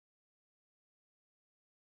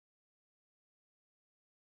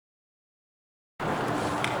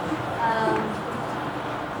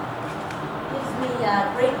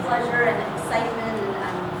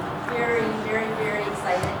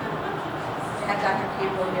to have Dr.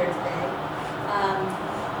 Campbell here today.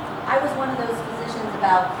 I was one of those physicians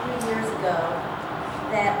about 3 years ago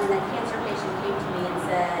that when a cancer patient came to me and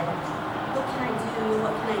said, what can I do,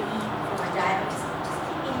 what can I eat for my diet? Just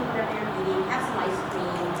keep eating whatever you're eating, have some ice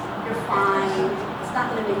cream, you're fine, it's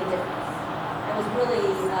not going to make a difference. I was really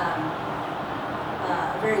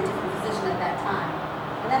a very different physician at that time.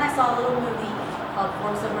 And then I saw a little movie called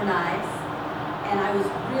Forks Over Knives, and I was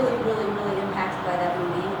really, really, really impacted by that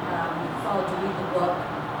movie. Followed to read the book,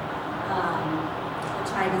 The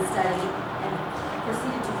China Study, and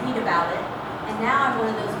proceeded to read about it. And now I'm one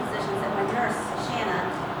of those physicians that my nurse, Shanna,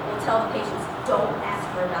 will tell the patients, don't ask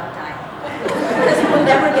her about diet. Because we'll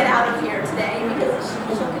never get out of here today, because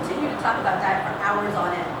she'll continue to talk about diet for hours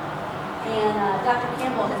on end. And Dr.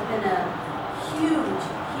 Campbell has been a huge,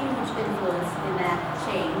 huge influence in that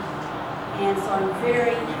change. And so I'm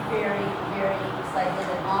very, very, very excited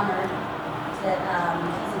and honored that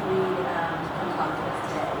he's agreed to come talk to us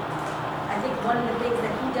today. I think one of the things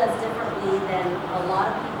that he does differently than a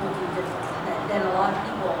lot of people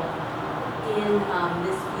in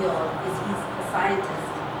this field is he's a scientist,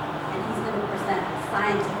 and he's going to present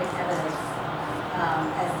scientific evidence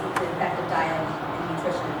as to the effect of diet and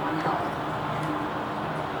nutrition on health. And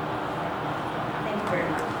thank you very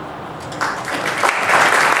much.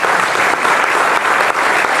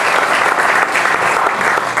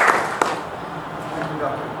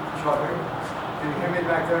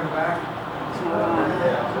 Back there in the back?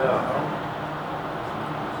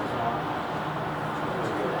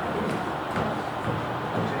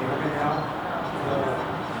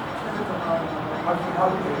 How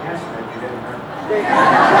did you answer that if you didn't hear?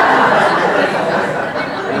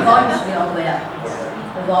 The volume should be all the way up.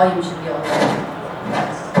 The volume should be all the way up.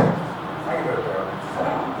 I can go there.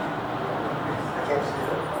 I can't see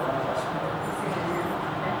it.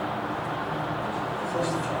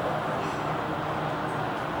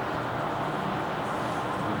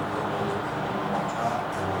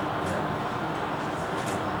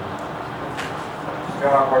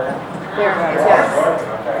 Still not working? There it is, yes.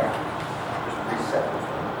 Okay. Just reset.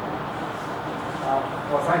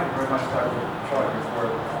 Well, thank you very much, Dr. Charlie, for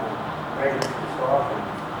making this talk.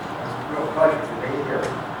 It's a real pleasure to be here.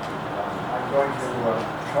 I'm going to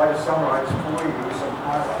try to summarize for you some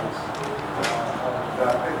highlights of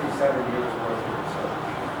about 57 years worth of research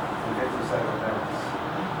in 57 minutes.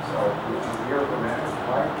 So, a year per minute,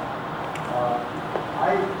 right?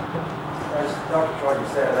 As Dr. Jordan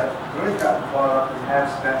said, I've really gotten caught up and have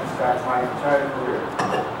spent, in fact, my entire career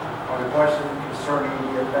on the question concerning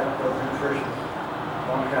the effect of nutrition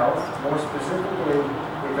on health, more specifically,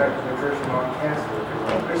 the effect of nutrition on cancer, if you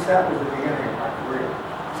will. At least that was the beginning of my career.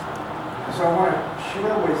 And so I want to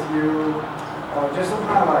share with you just some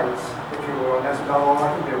highlights, if you will, and that's about all I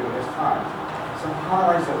can do at this time. Some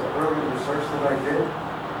highlights of the early research that I did,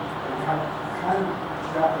 and kind of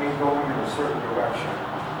got me going in a certain direction.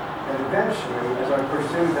 And eventually, as I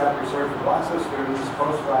pursued that research with lots of students,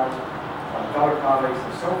 postdocs, fellow colleagues,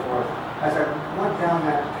 and so forth, as I went down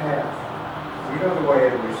that path, you know the way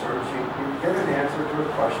in research, you get an answer to a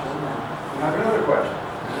question, and you have another question,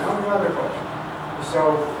 and another question.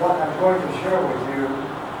 So what I'm going to share with you,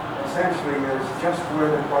 essentially, is just where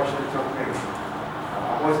the question took me.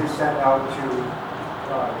 I wasn't set out to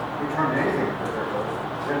determine anything in particular,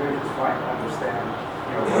 simply just trying to understand,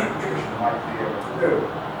 what nutrition might be able to do,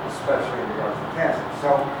 especially in regards to cancer.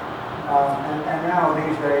 So, and now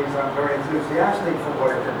these days I'm very enthusiastic for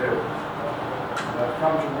what it can do. I've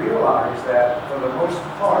come to realize that for the most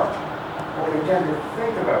part, what we tend to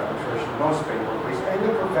think about nutrition, most people, at least in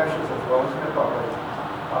the professions as well as in the public,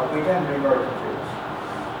 we tend to be very confused.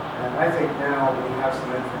 And I think now we have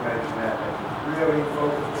some information that really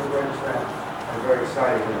focus to a great extent and very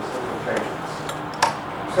exciting in its implications.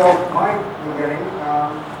 So my beginning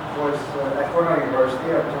was at Cornell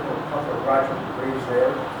University. I took a couple of graduate degrees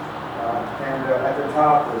there, and at the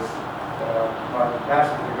top was my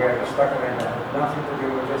master's degree. I stuck it in. It had nothing to do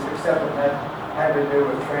with this, except it had to do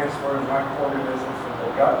with transferring microorganisms from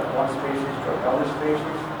the gut of one species to another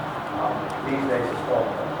species. These days it's called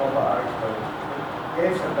probiotics, but it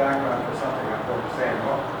gave some background for something I'm going to say a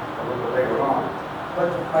little bit later on. But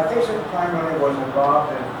my thesis primarily was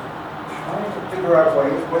involved in trying to figure out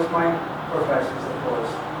ways, with my professors of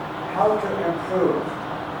course, how to improve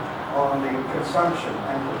on the consumption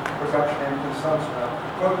and production and consumption of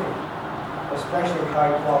protein, especially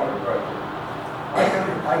high quality protein.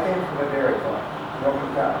 I came from a dairy farm, milk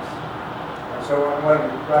and cows. And so when I went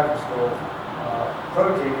to graduate school,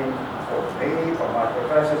 protein for me, for my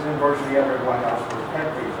professors, and virtually everyone else was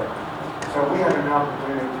everything. So we had an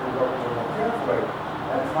opportunity to work a little more carefully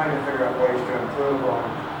at trying to figure out ways to improve on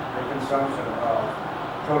the consumption consumption of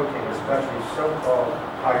protein, especially so-called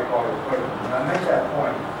high-quality protein. And I make that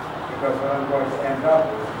point because what I'm going to end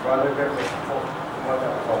up with is rather different from what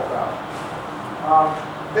that was all about.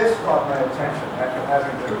 This caught my attention after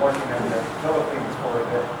having been working in the Philippines for a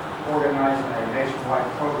bit, organizing a nationwide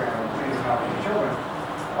program of treating healthy children.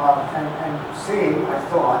 And see, I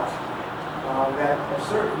thought, that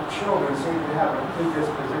certain children seem to have a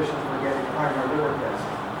predisposition for getting primary liver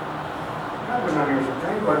cancer. Kind of an unusual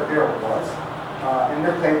thing, but there it was. And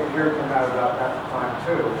this paper here came out about that time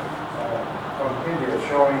too, from India,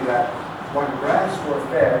 showing that when rats were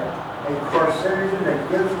fed a carcinogen that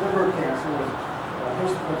gives liver cancer with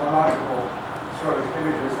histopathological sort of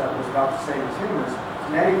images that was about the same as humans.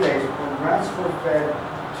 In any case, when rats were fed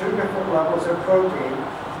 2 different levels of protein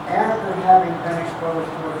after having been exposed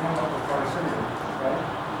to a chemical carcinogen, okay,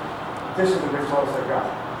 this is the results I got.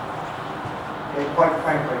 They quite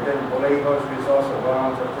frankly didn't believe those results and went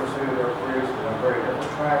on to pursue their careers in a very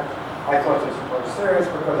different track. I thought this was quite serious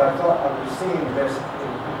because I thought I was seeing this in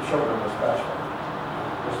children especially.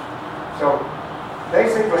 So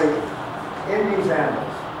basically, in these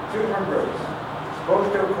animals, 2 different groups,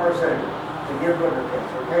 exposed to a carcinogen to give liver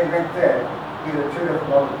cancer, okay, and then fed either 2 different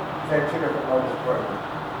levels of protein.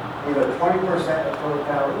 Either 20% of total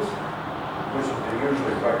calories, which is the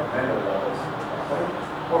usually recommended levels,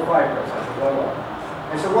 or 5% of low level.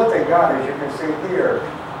 And so what they got, as you can see here,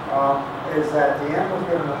 is that the animals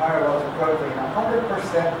given the higher levels of protein, 100%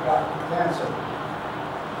 got cancer.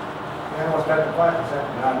 The animals got 5%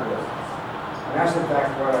 non-resistance. And that's in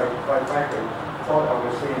fact what I, quite frankly, thought I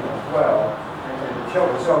was seeing as well in the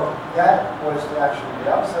children. So that was actually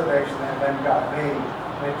the observation that then got me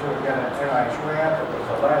into, again, an NIH grant that was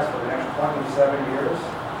to last for the next 27 years,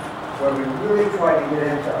 where we really tried to get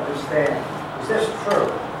in to understand, is this true?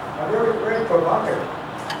 Now, very provocative.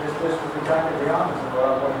 This was exactly the opposite of what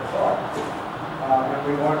I would have thought. And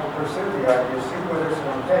we wanted to pursue the idea, see where this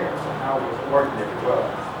one takes us and how it was working, if you will.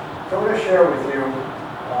 So I'm going to share with you,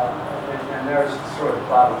 and there's sort of the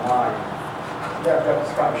bottom line. That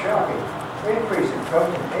was kind of shocking. Increase in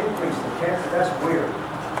protein, increase in cancer, that's weird,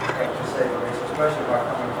 to say the least, especially if I'm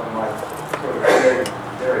coming from my sort of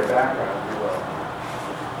dairy background, if you will.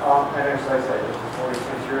 And as I say, this was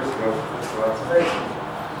 46 years ago, this was observation.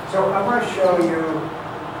 So I want to show you,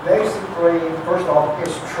 basically, first off,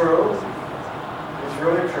 it's true. It's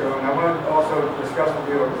really true. And I want to also discuss with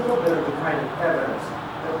you a little bit of the kind of evidence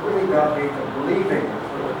that really got me to believing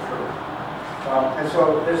it's really true. And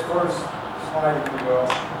so this first slide, if you will,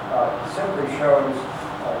 simply shows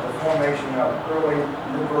the formation of early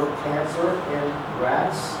liver cancer in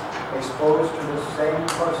rats exposed to the same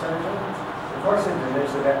carcinogen. The carcinogen,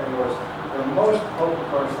 incidentally, was the most potent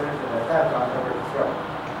carcinogen at that time ever discovered,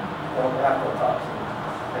 called aflatoxin.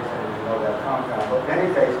 In case any of you know that compound. But in any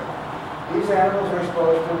case, these animals are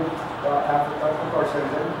exposed to aflatoxin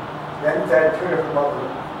carcinogen, then fed 2 different levels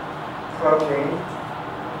of protein.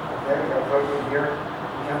 Okay, we got protein here,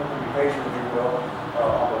 chemical mutation, if you will,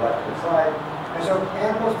 on the left-hand side. And so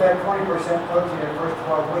animals fed 20% protein in the first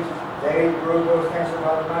 12 weeks. They grew those cancer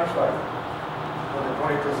rather nicely with the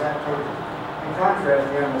 20% protein. In contrast,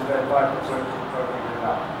 the animals fed 5% protein did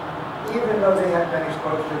not, even though they had been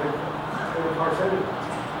exposed to the carcinogen.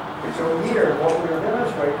 And so here, what we were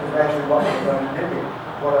demonstrating is actually what was done in India.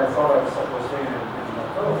 What I thought I was seeing in the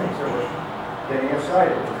Philippines, it was getting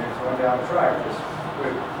excited and it's going down the track. It's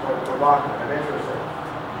provocative and interesting.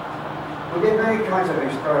 We did many kinds of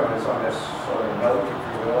experiments on this sort of note, if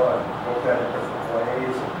you will, and looked at it different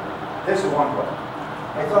ways. This is one way.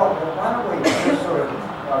 I thought, well, why don't we just sort of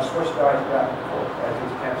switch diets back and forth as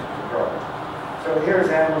these cancers are growing. So here's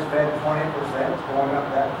animals fed 20%, going up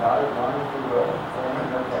that dotted line, if you will, forming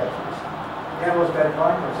their cancers. Animals fed 5%,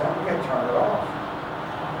 we can turn it off.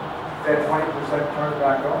 Fed 20%, turn it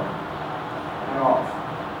back on and off.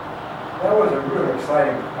 That was a really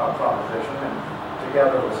exciting proposition, and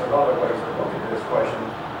together with some other ways of looking at this question,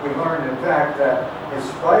 we learned, in fact, that in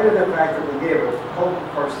spite of the fact that we gave a potent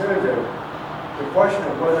carcinogen, the question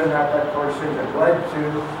of whether or not that carcinogen led to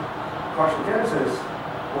carcinogenesis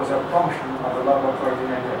was a function of the level of protein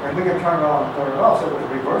intake. And we could turn it on and turn it off, so it was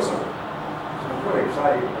reversible. So it's a really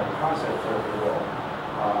exciting concept, if you will,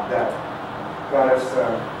 that got us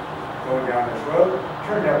going down this road.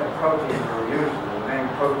 Turned out the protein we were using, the main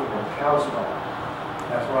protein of cow's milk.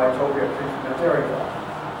 That's why I told you in the dairy diet.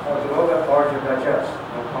 I was a little bit hard to digest,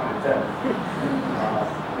 no pun intended.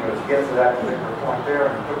 To get to that particular point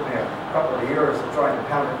there, and it took me a couple of years of trying to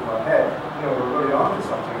pound it in my head. We're really on to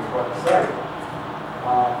something, is what to say.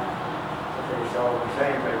 Okay, so we're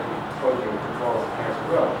saying that protein controls the cancer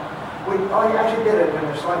growth. I actually did it in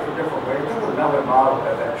a slightly different way. I took another model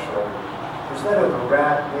that actually instead of the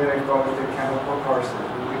rat being exposed to chemical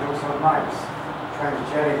carcinogens, we do some mice,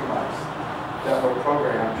 transgenic mice, that were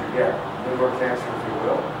programmed to get liver cancer, if you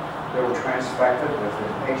will. They were transfected with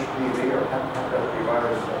an HPV or hepatitis B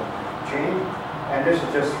virus gene. And this is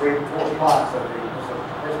just 3-4 plots of the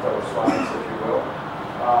histoslides, if you will.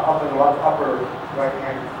 Up in the upper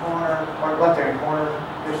right-hand corner, or left-hand corner,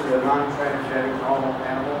 this is a non-transgenic normal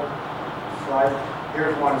animal slide.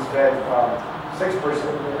 Here's one fed 6%,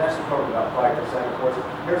 that's probably about 5%, of course.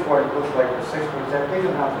 Here's what it looks like with 6%. These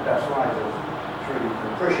are not the best slides, as I'm sure you can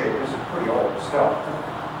appreciate. This is pretty old stuff.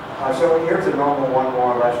 So here's a normal one,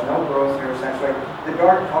 more or less. No growth here, essentially. The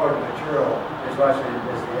dark colored material is the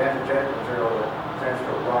antigenic material that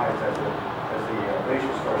transcribes as the lesion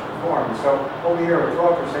starts to form. And so over here,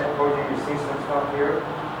 12% protein, you see some stuff here.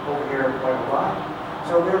 Over here, quite a lot.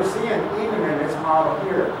 So we were seeing, even in this model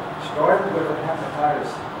here, started with a hepatitis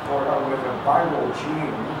or with a viral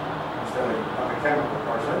gene instead of a chemical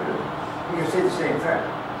carcinogen. You can see the same thing.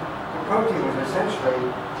 The protein was essentially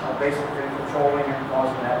basically controlling and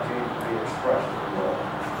causing that gene to be expressed, if you will.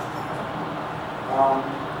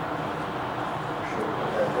 Should put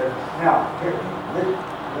that there. Now, here,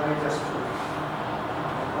 let me just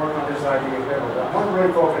work on this idea a bit. I want to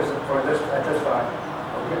really focus for this at this time.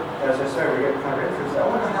 As I said, we get kind of interested. I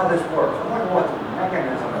wonder how this works. I wonder what the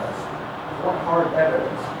mechanism is. What hard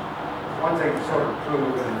evidence? One thing to sort of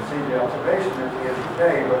prove and see the observation at the end of the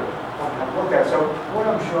day, but one have to look at. So what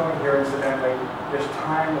I'm showing here, incidentally, this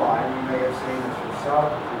timeline, you may have seen this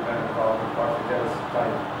yourself if you've been involved in pathogenesis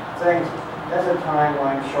type things. That's a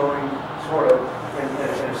timeline showing sort of, in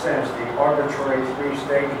a sense, the arbitrary 3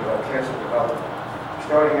 stages of cancer development.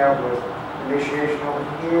 Starting out with initiation over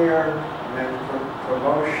here, and then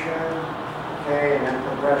promotion, okay, and then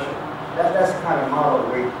progression. That's the kind of model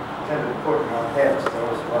we tend to put in our heads,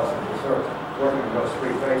 those of us in research, working in those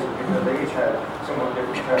 3 phases, because they each have somewhat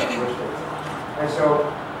different characteristics. And so,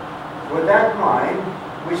 with that in mind,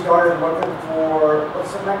 we started looking for,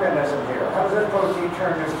 what's the mechanism here? How does this protein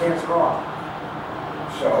turn this cancer on?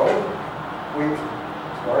 So, we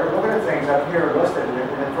started looking at things up here listed in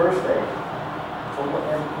the first stage. So,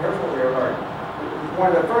 and here's what we were learning.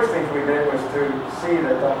 One of the first things we did was to see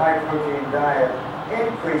that the high protein diet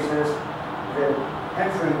increases the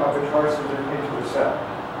entry of the carcinogen into the cell.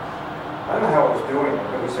 I don't know how it was doing it,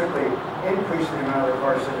 but it was simply increasing the amount of the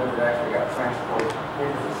carcinogen that actually got transported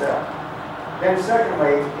into the cell. Then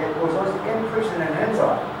secondly, it was also increasing an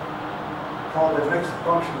enzyme called the mixed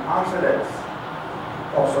function oxidase,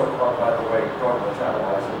 also called, by the way, drug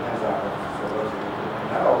metabolizing enzyme. So those of you who may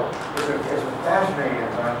know, it's a fascinating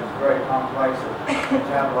enzyme. It's very complex. It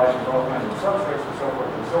metabolizes all kinds of substrates and so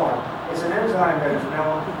forth and so on. It's an enzyme that is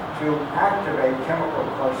known to activate chemical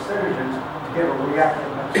carcinogens to give a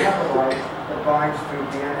reactive metabolite that binds to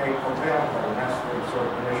DNA covalently, and that's the sort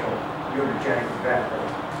of initial mutagenic event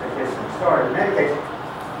that gets them started. In any case,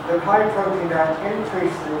 the high protein diet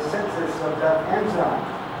increases the synthesis of that enzyme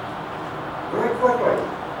very quickly.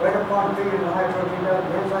 Right upon feeding the high protein diet,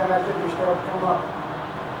 the enzyme activity starts to come up.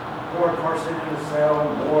 More carcinogen in the cell,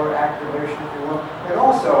 more activation, if you will. And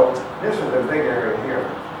also, this is a big area here.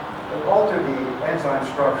 It altered the enzyme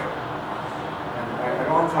structure. And I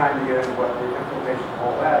don't have time to get into what the implications of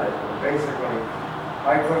all that is. But basically,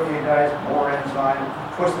 high protein diets, more enzyme,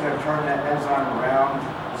 twisting and turning that enzyme around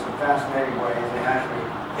in some fascinating ways, and actually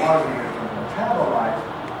causing it to metabolize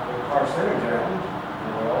the carcinogen, if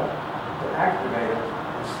you will, to activate it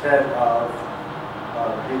instead of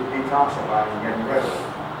detoxifying and getting rid of it.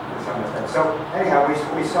 So anyhow,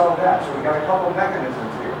 we solved that. So we got a couple of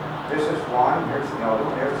mechanisms here. This is one, here's another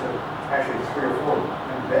one, there's actually 3 or 4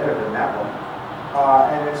 embedded in that one.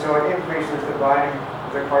 And then so it increases the binding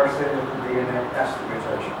of the carcinogen to DNA S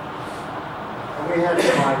mutation. And we had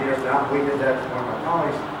some ideas now. We did that to one of my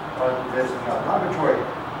colleagues. This laboratory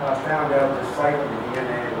found out the site of the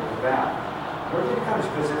DNA that was bound. We're getting kind of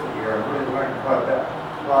specific here. I'm really learning about that,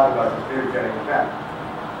 a lot about the mutagenic event.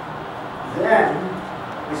 Then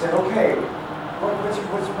we said, okay, what's the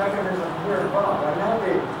mechanism here involved? I know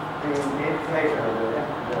the indication or the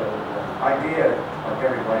idea, like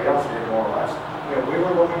everybody else did more or less, we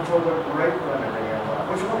were looking for the rate limiting enzyme,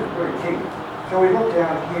 which one is pretty key. So we looked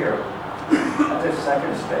down here at this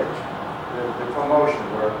second stage, the promotion,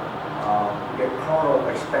 where you get clonal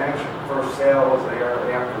expansion. First cell is there,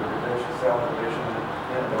 after division, cell division,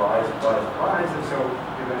 and divides, and so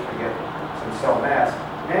you eventually get some cell mass.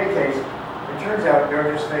 In any case, it turns out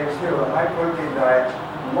during this phase here, the high protein diet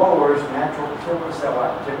lowers natural killer cell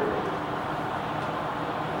activity,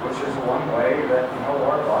 which is one way that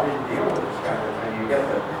our bodies deal with this kind of thing. You get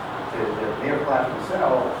the neoplastic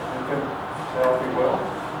cell, if you will,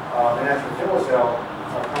 and natural killer cell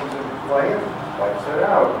comes into play and wipes it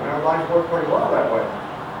out. And our lines work pretty well that way.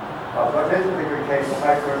 But this particular case, the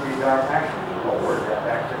high protein diet actually lowered that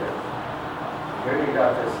activity. Here you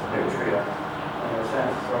got this nutrient, in a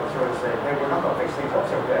sense, sort of saying, hey, we're not going to fix things up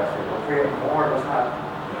so fast here. We're creating more, let's not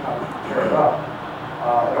tear it up.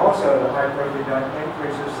 And also, the high protein diet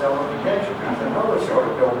increases cell replication. That's another sort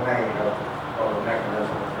of domain of the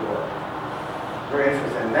mechanism of the work. Very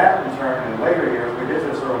interesting. That, in turn, in later years, we did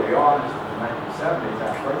this early on, this was in the 1970s,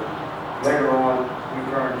 actually. Later on, we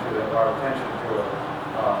turned our attention to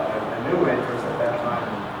a new interest at that time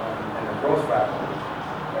in the growth factor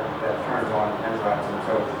that turns on enzymes. And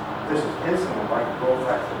so this is insulin like growth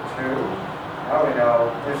factor 2. Now we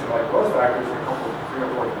know insulin like growth factors, a couple of 3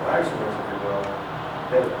 or 4 isomers, if you will,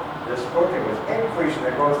 that this protein was increasing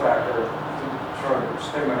the growth factor to sort of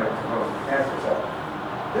stimulate the growth of the cancer cell.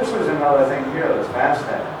 This was another thing here that's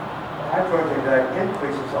fascinating. The high protein diet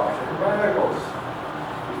increases oxygen radicals.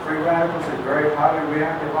 These free radicals are very highly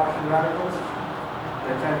reactive oxygen radicals.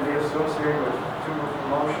 They tend to be associated with tumor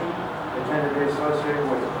promotion. They tend to be associated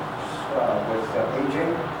with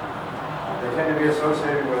aging. They tend to be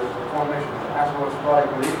associated with the formation of atherosclerotic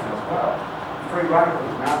lesion as well. Free radicals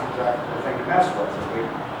is not exactly the thing to mess with.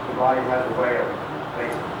 The body has a way of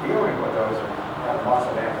dealing with those and has lots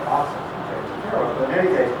of antioxidants and takes care of. But in any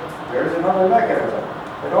case, there's another mechanism.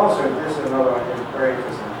 But also, this is another one that's very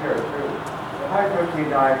interesting here too. The high protein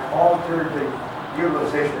diet altered the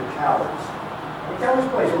utilization of calories.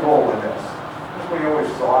 Calories plays a role in this. As we always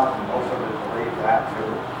thought, and most of us believe that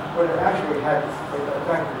too. But it actually had it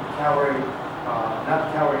affected calorie,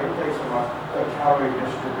 not calorie intake so much, but calorie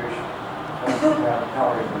distribution of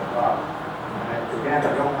calories in the body. And again,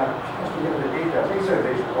 I don't have a chance to get into the details. These are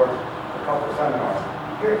worth a couple of seminars.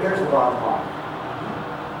 Here's the bottom line.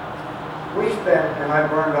 We spent, and I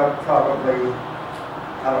burned up probably,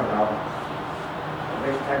 I don't know, at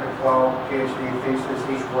least 10 to 12 PhD theses,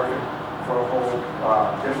 each working for a whole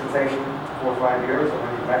dissertation, 4 or 5 years of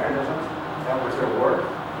these mechanisms. That was their work.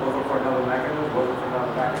 Looking for another mechanism, looking for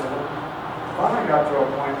another mechanism. Finally got to a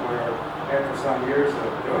point where, after some years of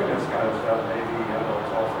doing this kind of stuff, maybe, it's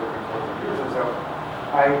all 13, 14 years or so,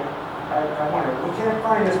 I wondered, we can't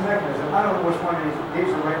find this mechanism. I don't know which one of these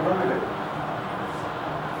are rate limited.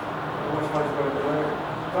 Which one's going to be limited?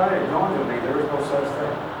 Finally, it dawned on me, there is no such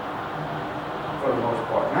thing, for the most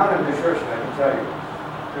part. Not in nutrition, I can tell you.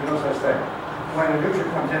 There's no such thing. When a nutrient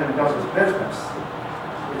comes in and does its business,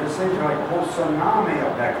 it just seems like a whole tsunami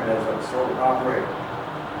of mechanisms sort of operating,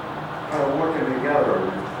 kind of working together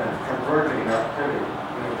and converging in activity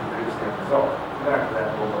to produce the end result. Come back to that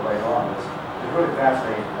a little bit later on. It's a really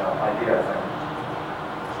fascinating idea, I think.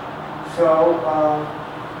 So,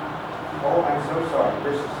 oh, I'm so sorry.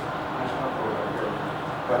 This is not over here,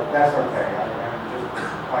 but that's okay. I'm just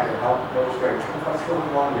trying to help illustrate what's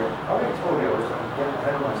going on here. I already told you, I'm getting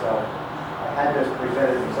ahead of myself. I had this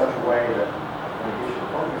presented in such a way that we should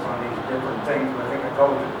focus on these different things. I think I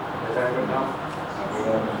told you. Is that good enough? We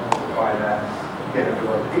won't simplify that. Get into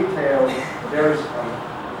the details. There's,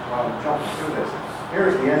 jumping through this.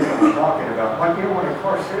 Here's the enzyme I'm talking about. When a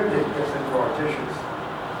carcinogen gets into our tissues,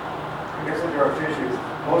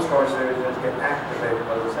 most carcinogens get activated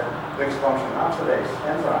by this mixed function oxidase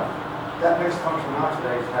enzyme. That mixed function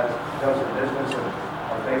oxidase does the business of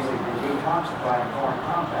basically detoxifying foreign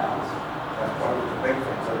compounds. That's one of the big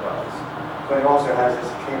things it does. But it also has this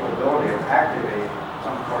capability of activating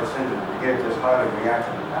some carcinogen to give this highly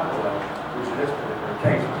reactive metabolite, which in this particular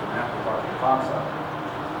case is an amplified concept.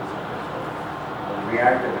 It's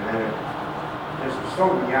reactive, and then this is so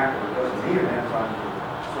reactive it doesn't need an enzyme to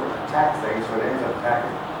sort of attack things, so it ends up attacking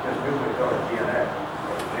just nucleotide DNA.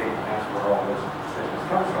 And that's where all this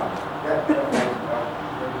comes from.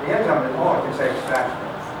 The enzyme is all I can say is fascinating.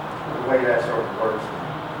 The way that sort of works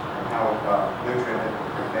and how nutrient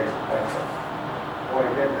interface affects us. Boy,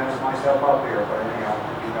 I didn't mess myself up here, but anyhow,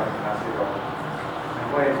 you know, that's it all. In a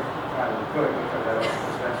way, it's kind of good because I don't have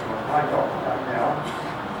to spend so much time talking about it now.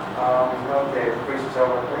 Okay, increases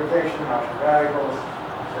cell replication, oxygen radicals,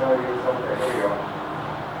 cell use, okay, here we go.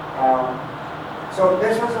 So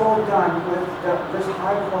this was all done with this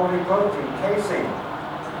high-quality protein, casein.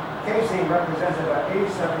 Casein represents about 87%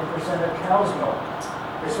 of cow's milk.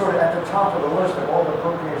 It's sort of at the top of the list of all the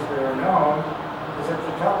proteins that are known. It's at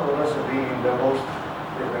the top of the list of being the most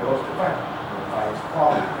effective, the highest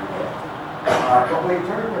quality. But we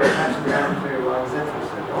turned our attention down to, I was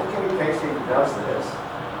interested, okay, casein does this.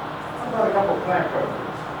 How about a couple of plant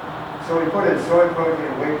proteins? So we put in soy protein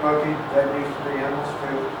and whey protein, that needs to be animals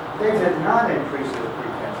too. They did not increase their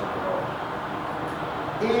precancer growth.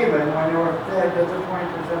 Even when they were fed at the 20%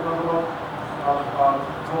 level of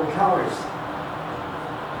total calories.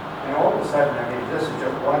 And all of a sudden, I mean, this is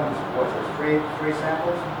just one, what's it, three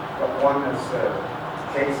samples, but one is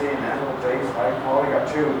casein, animal-based, high quality, got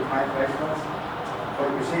two plant-based ones. But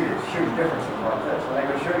you see there's huge differences like this. And I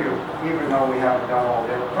can show you, even though we haven't done all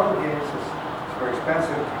the proteins, it's very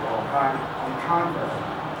expensive to go on time. I'm confident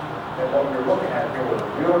that what we're looking at here was a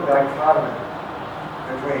real dichotomy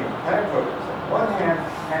between plant proteins on one hand,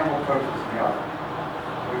 animal proteins on the other.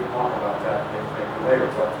 We can talk about that maybe later,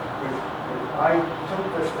 but I took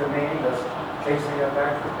this to mean this casein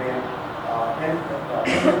effect as being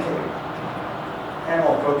indicating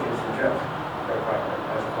animal proteins in general,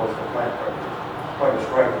 as opposed to plant proteins. Quite a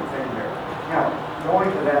striking thing here. Now, going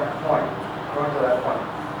to that point,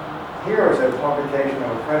 here is a publication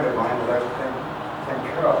of a friend of mine, Dr. Colin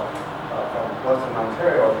Campbell from Western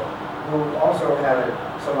Ontario, who also had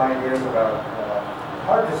some ideas about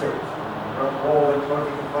heart disease, the role that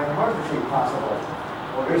protein can play in heart disease possibly,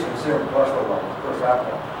 or reaching serum cholesterol level, of course,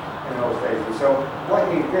 after in those days. And so what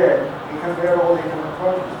he did, he compared all these different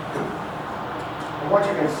proteins. And what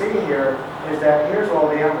you can see here is that here's all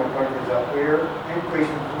the animal proteins up here,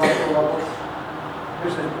 increasing cholesterol levels.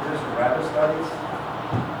 This is rabbit studies.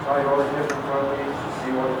 Try all the different proteins to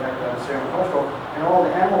see what effect on serum cholesterol. And all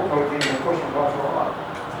the animal proteins are pushing cholesterol up.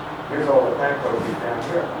 Here's all the plant proteins down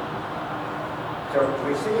here. So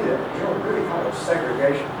we see that, really kind of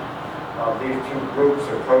segregation of these two groups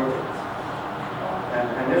of proteins.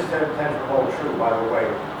 And this tends to hold true, by the way,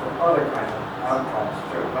 for other kinds of outcomes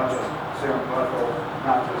too, not just serum cholesterol,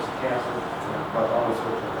 not just cancer, but all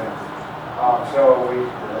sorts of things. So we,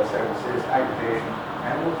 as I said, we see this aggregation.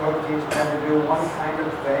 Animal proteins tend to do one kind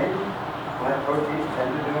of thing, plant proteins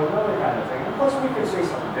tend to do another kind of thing. And plus we can see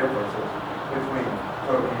some differences between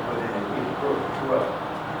proteins within each group as well.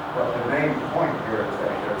 But the main point here is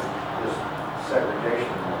that there's this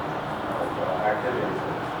segregation of activities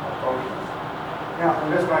of proteins. Now,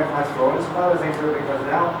 and this might throw in some other things here, because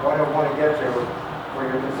now what I want to get to for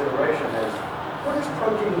your consideration is, what is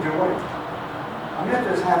protein doing? I mean, if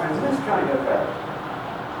this happens, this kind of effect,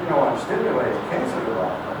 I'm stimulating cancer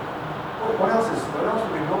development. What else do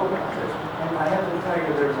we know about this? And I have to tell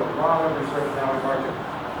you, there's a lot of research now in market,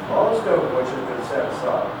 most of which has been set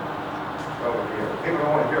aside over here. People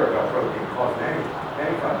don't want to hear about protein causing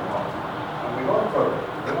any kind of harm. And we love protein.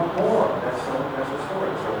 We want more. That's the story.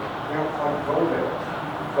 So we don't quite go there.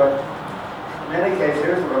 But in any case,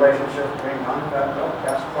 here's the relationship between non-fat milk.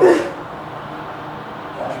 That's protein.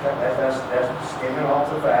 That's skimming off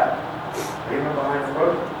the fat, leaving behind the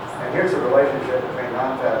protein. And here's the relationship between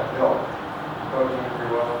non-fat milk, protein, if you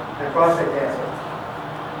will, and prostate cancer.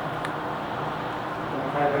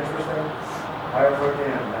 Kind of interesting. Higher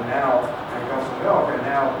protein, and now it comes to milk, and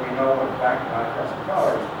now we know, in fact, not just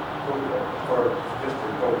calories, for just to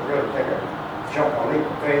go really take a jump, a leap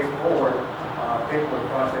of faith forward, people with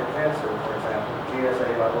prostate cancer, for example, PSA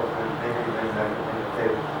levels and maybe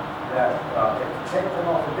indicated that if you take them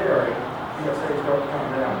off the dairy, PSA starts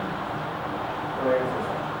coming down. Really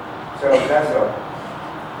interesting. So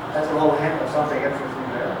that's a little hint of something interesting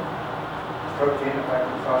there. Protein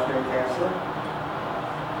affecting prostate cancer.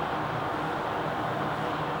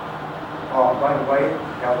 By the way,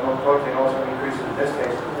 milk protein also increases, in this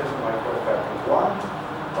case, the like factor 1,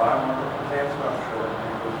 biomarker for cancer. I'm sure that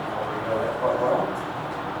many of you already know that quite well.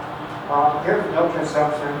 Here's milk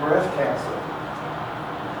consumption in breast cancer.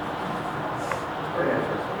 It's pretty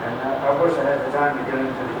interesting. And I wish I had the time to get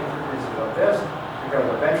into the intricacies of this, because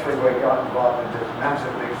eventually we got involved in this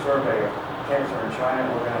massive big survey of cancer in China,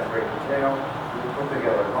 organized great detail. We put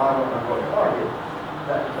together a model, and I'm going to argue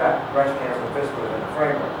that, in fact, breast cancer fits within the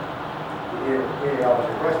framework. Etiology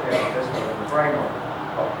of breast cancer fits within the framework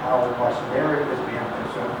of how much dairy is being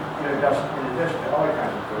consumed, in addition to other kinds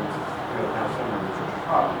of foods that have similar nutrition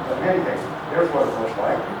problems. But in any case, here's what it looks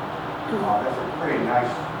like. That's a pretty nice,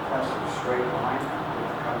 impressive straight line with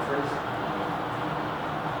the countries.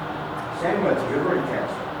 Same with uterine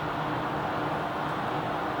cancer.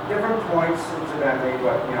 Different points, incidentally,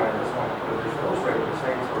 but I just want to illustrate the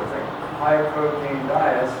same sort of thing. High protein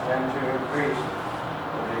diets tend to increase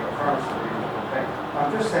the occurrence of these different things.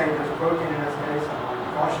 I'm just saying there's protein in this case, and I'm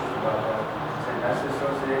cautious about that. Saying that's the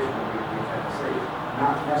association that we tend to see.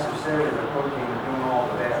 Not necessarily the protein is doing all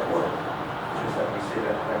the bad work. It's just that we see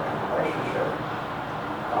that kind of relationship.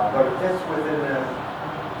 But it fits within the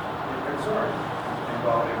concern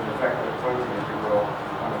involving the effect of the protein, if you will,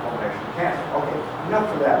 on the formation of cancer. Okay, enough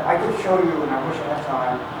of that. I could show you, and I wish I had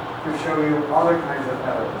time, to show you other kinds of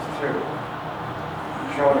evidence too,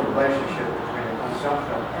 showing the relationship between the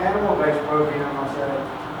consumption of animal-based protein, I must say,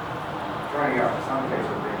 turning out in some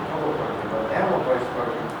cases being total protein, but animal-based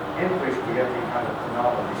protein increase, we get these kind of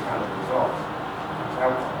phenomena, these kind of results.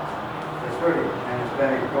 Now, it's really, and it's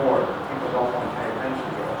been ignored. People don't want to pay attention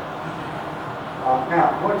to it.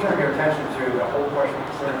 Now, I want to turn your attention to the whole question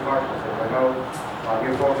concerning heart disease. I know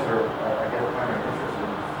you folks are, I guess, kind of interested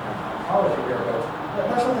in oncology here, but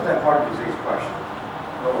let's look at that heart disease question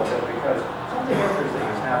a little bit, because something interesting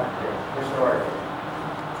has happened here historically.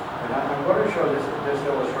 And I'm going to show this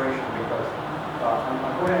illustration because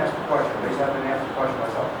I'm going to ask the question, at least I've been asking the question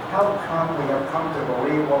myself, how come we have come to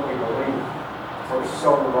believe what we believe for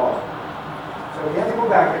so long? So we have to go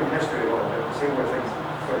back in history a little bit to see where things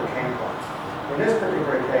sort of came from. In this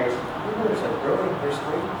particular case, there's a brilliant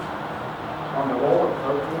history on the role of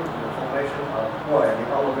protein in the formation of what? The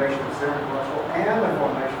elevation of serum cholesterol and the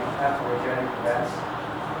formation of atherogenic events.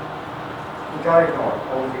 We got to ignore it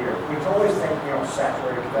over the years. We always think,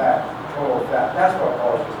 saturated fat, total fat. That's what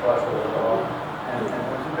causes cholesterol to go up. And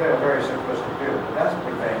it's a very simplistic view. But that's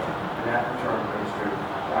what we think, and that in turn leads to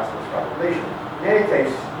atherosclerotic lesion. In any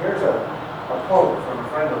case, here's a quote from a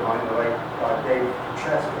friend of mine, the late Dave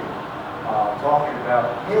Chesky, talking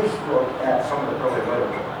about his look at some of the early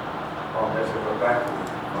literature on this. It goes back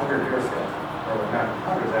 100 years ago, or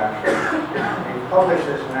 1900s actually. He published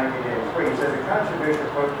this in 1983. He says the contribution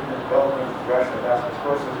of protein to the development and progression of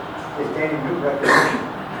atherosclerosis is gaining new recognition.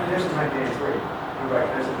 And this is 1983. New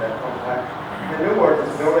recognition that comes back. The new work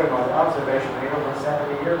is building on the observation made over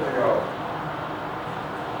 70 years ago.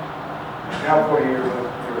 Now 40 years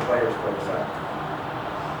later, still the same.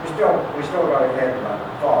 We still got ahead of the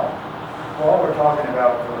thought. All we're talking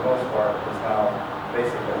about, for the most part, is how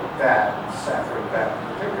basically fat, saturated fat in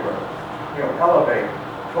particular, elevate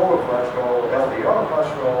total cholesterol, LDL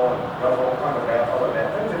cholesterol, and level other bad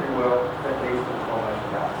things, if you will, that leads to the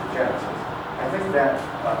formation of atherogenic. I think that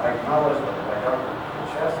acknowledgement by Dr.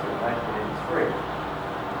 Chesky in 1983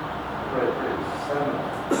 is really pretty seminal.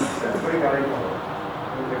 We got to ignore it.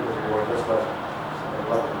 We'll give this award this lesson.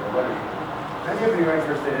 Many of you are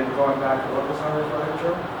interested in going back to look at some of this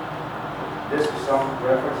literature. This is some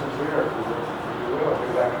references here, if you will.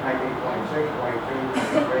 Go back to 1926,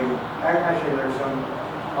 22, 23. Actually, there's some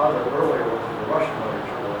other earlier ones in the Russian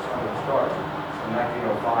literature where some of them start from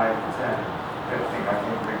 1905 to 10, 15. I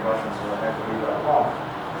can't read Russian, so I have to leave that alone.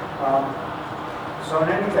 So in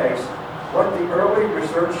any case, what the early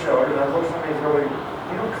research showed, and I looked at some of these early,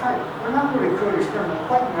 they're not really crude experiments,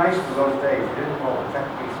 quite nice for those days. You didn't know the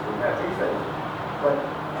techniques we have these days. But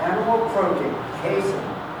animal protein, casein,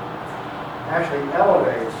 actually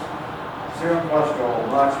elevates serum cholesterol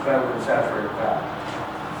much better than saturated fat.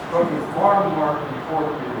 Protein is far more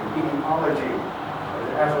important in the etiology of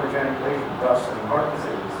the atherogenic lesion, thus in heart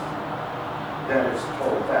disease, than its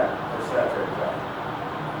total fat or saturated fat.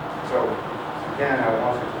 So again, I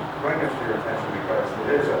want to bring this to your attention because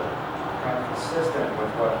it is a kind of consistent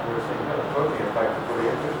with what we're seeing here. The protein effect is really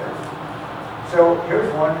interesting. So here's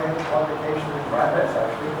one publication in rabbits,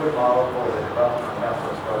 actually, a good model for the development of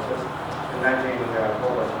atherosclerosis. In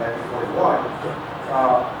 1941,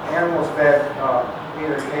 animals fed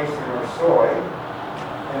either casein or soy,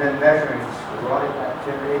 and then measuring sclerotic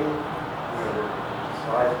activity, the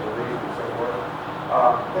size of the lesion and so forth.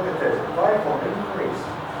 Look at this, the fivefold increase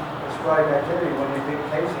in sclerotic activity when you feed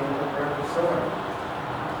casein compared to soy.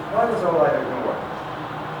 Why was all that ignored?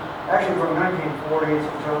 Actually, from 1940s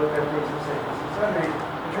until the 50s and 60s and 70s,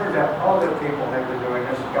 it turns out other people have been doing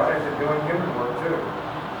this, got into doing human work too.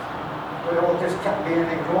 But it all just kept being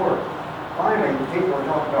ignored. Finally, people are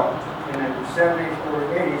talking about in the 70s or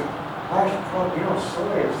 80s,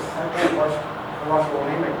 soy is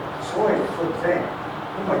cholesterolemic. Soy is a good thing.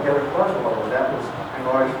 You might get a cholesterol level. That was, in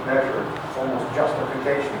large measure, almost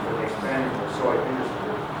justification for the expanding of the soy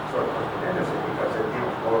industry, sort of industry, because it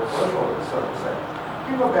lower cholesterol, so to say.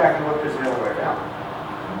 You go back and look this the other way down.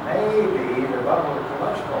 Maybe the level of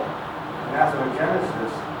cholesterol and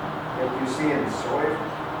atherogenosis that you see in soy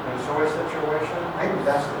situation, maybe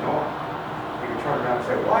that's the norm. You can turn around and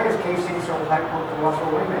say, why is casein so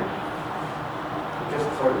hypercholesterolemic? Just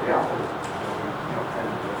sort of the opposite. Tend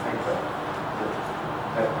to think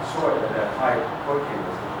that soy, that high protein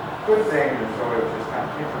is a good thing, and soy is just kind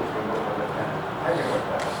of interesting with it, and I think what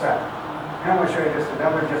that's that. Now I'm going to show you just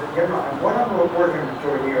another, and what I'm working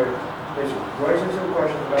toward here is raising some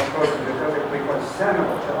questions about protein because it's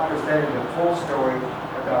seminal to understanding the full story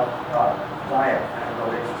about diet and it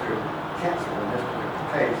relates to cancer in this particular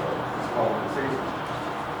case of small diseases.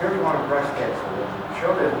 Here's one of breast cancer. I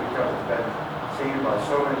show this because it's been seen by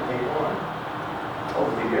so many people and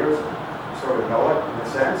over the years, you sort of know it in a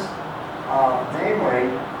sense.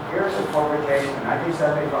 Namely, here's a publication in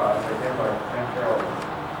 1975, I did by Ken Carroll,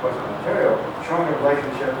 was in Ontario, showing a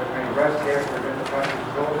relationship between breast cancer and different countries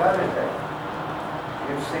and low fat intake.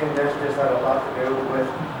 You've seen this had a lot to do with,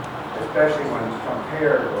 especially when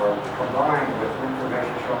compared or combined with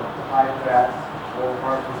information showing high fat, low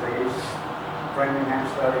heart disease, Framingham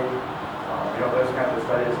study, those kinds of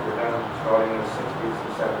studies were done starting in the 60s,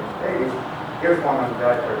 the 70s, 80s. Here's one on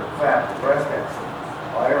dietary fat, breast cancer,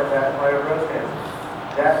 higher fat, higher breast cancer.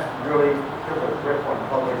 That really took a grip on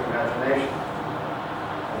public imagination.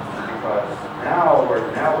 Because now we're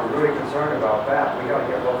really concerned about fat. We got to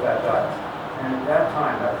get low fat diets. And at that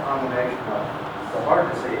time, that combination of the heart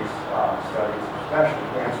disease studies, especially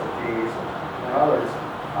cancer Ps and others,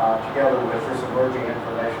 together with this emerging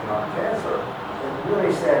information on cancer, it really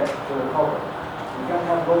said to the public, you got to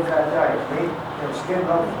have low fat diets. Meat, skin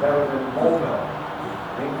milk is better than whole milk.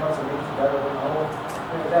 Lean cuts of meat is better than whole.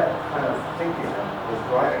 That kind of thinking was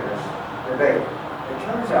driving this debate. It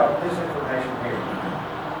turns out this information here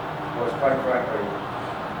was, quite frankly,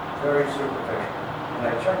 very superficial. And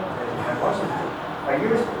I checked it, and it wasn't. I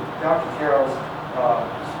used Dr. Carroll's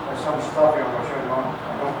some stuff here, I'm going to show you on.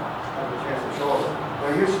 I don't have a chance to show it. But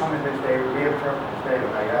I used some of his data, reinterpret his data,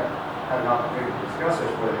 and I had an opportunity to discuss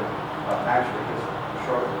this with him, actually, just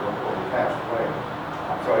shortly before he passed away.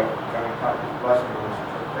 So I got a kind of blessing with his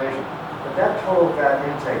interpretation. But that total fat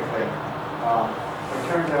intake thing, it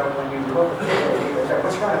turns out when you look at the data, you say,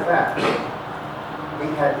 what's kind of fat? We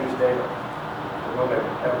had these data. Nobody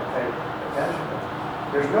ever paid attention to it.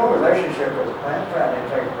 There's no relationship with plant fat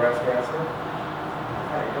intake of breast cancer.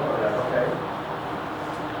 How do you know that? Okay.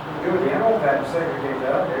 You do the animal fat and segregate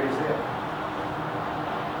that up, there you see it.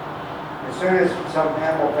 As soon as some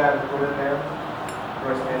animal fat is put in there,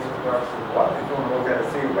 breast cancer starts to go up. If you want to look at it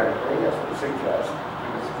theoretically, that's what it suggests.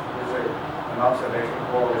 There's an observational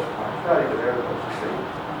correlation on the study, but they're supposed to see,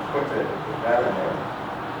 put that in there.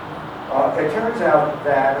 It turns out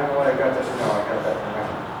that, I don't know what I got this, no, I got that from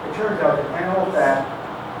memory. It turns out that animal fat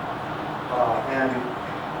and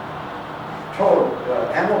total,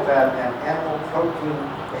 animal fat and animal protein,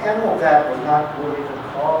 the animal fat was not really the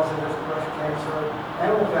cause of this breast cancer.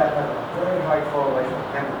 Animal fat had a very high correlation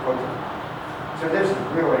with animal protein. So this is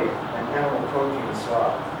really an animal protein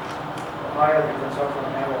slide. The higher the consumption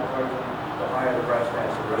of animal protein, the higher the breast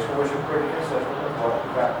cancer risk, which is pretty consistent with what,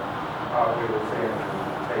 in fact, we were seeing in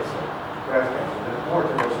the case of breast cancer. There's more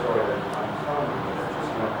to this story than I'm telling you, but it's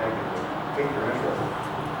just maybe to pique your interest.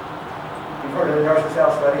 You've heard of the nurse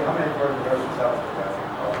cell study. How many have heard of the nurse cell study? I think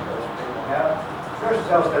probably most people have. The nurse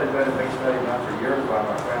cell study has been a big study done for years by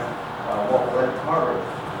my friend Walter at Harvard,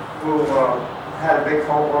 who had a big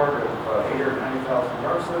cohort of 80,000 or 90,000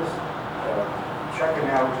 nurses checking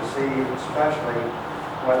out to see, especially,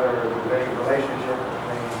 whether there was any relationship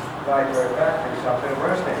between dietary fat consumption and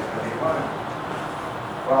breast cancer in these women.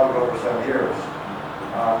 Followed over some years.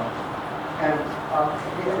 In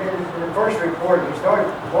the first report,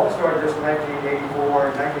 Walt started this in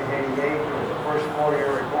 1984, 1988. It was the first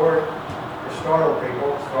 4-year report. It startled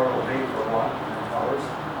people, startled me for one, and others.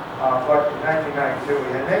 But in 1992, we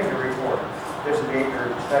had a major report. This is the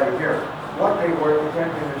 8-year study here. What they were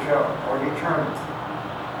attempting to show, or determine,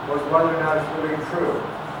 was whether or not it's really true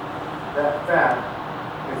that fat,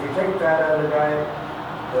 if you take fat out of the diet,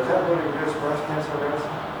 does that really reduce breast cancer risk?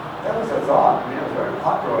 That was a thought. I mean, it was a very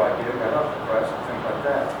popular idea, got up the press and things like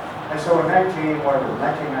that. And so in 1992,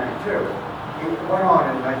 he went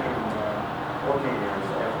on in 14 years,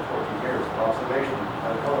 after 14 years of observation,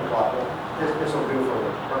 and another plot, this will do for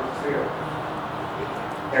the purpose here.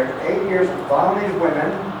 After 8 years of following these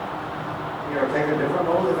women, taking different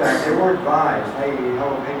modes of fat, they were advised, hey,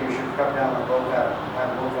 maybe you should cut down on low-fat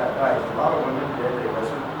diets. A lot of women did, they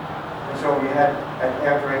listened. And so we had,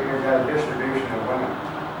 after 8 years, had a distribution of women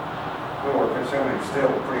who were consuming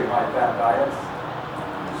still pretty high fat diets,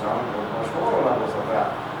 some with much lower levels of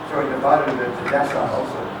fat. So we divided it into deciles,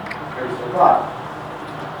 and here's the plot.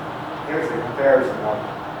 Here's the comparison of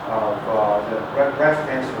the breast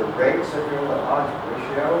cancer rates, if you will, the odds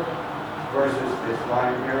ratio, versus this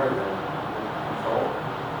line here, the control.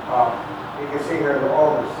 You can see here they're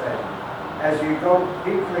all the same. As you go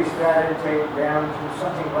decrease fat intake down to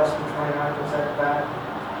something less than 29% fat,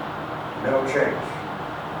 no change.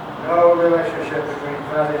 No relationship between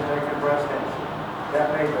fat intake and breast cancer.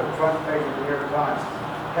 That made the front page of the New York Times,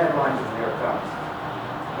 headlines of the New York Times.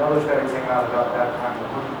 Another study came out about that time, the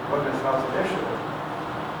Women's Health Initiative,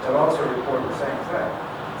 that also reported the same thing.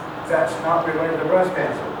 That's not related to breast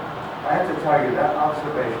cancer. I have to tell you, that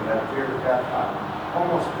observation that appeared at that time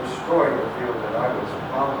almost destroyed the field that I was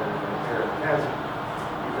involved in the area of cancer.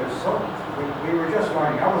 Because we were just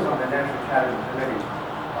learning, I was on the National Academy Committee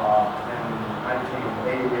in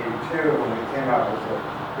 1982 when we came out with the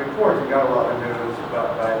reports and got a lot of news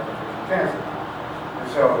about diet, nutrition, cancer. And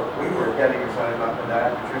so we were getting excited about the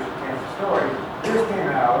diet, nutrition, cancer story. This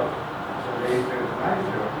came out, so the 82 to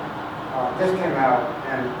 92. This came out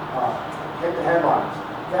and hit the headlines.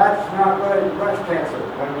 That's not good, breast cancer,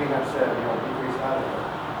 when we have said, decrease out of it.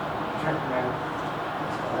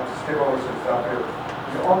 Let's skip over some stuff here.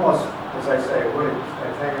 It's almost, as I say, really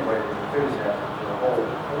attenuated enthusiasm for the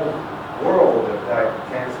whole world of diet and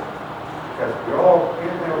cancer. Because we're all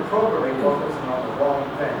appropriately focusing on the wrong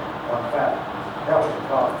thing, on fat. That was the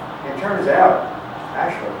problem. It turns out,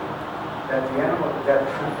 actually, that the animal,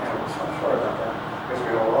 I'm sorry about that, because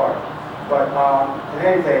we all are. But in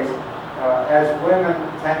any case, as women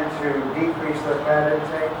tend to decrease their fat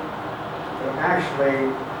intake, they actually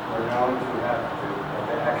are known to have to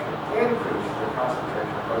actually increase their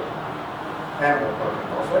concentration of protein, animal protein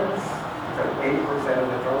also, because 80% of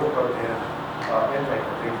the total protein intake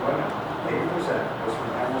of these women, 80% was from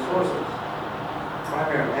animal sources.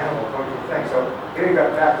 Primary animal protein thing. So here you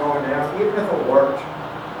got fat going down, even if it worked,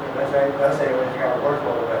 let's say it got to work a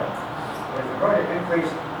little bit. But if you're going to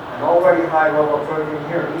increase an already high level of protein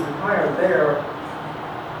here, even higher there,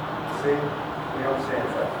 see, you don't see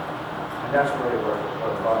anything. And that's really where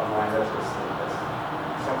the bottom line is.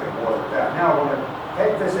 Something more than that. Now we're going to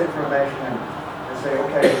take this information and say,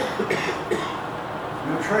 okay,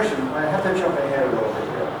 nutrition, I have to jump ahead a little bit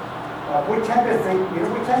here. We tend to think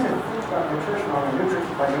about nutrition on a nutrient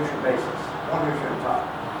by nutrient basis, one nutrient at a time.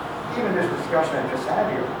 Even this discussion I just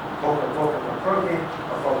had here, focus on protein,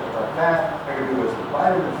 or focus on fat, they can do with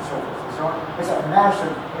vitamins and so forth and so on. It's a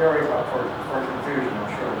massive area for confusion,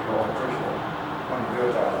 I'm sure you all appreciate when you do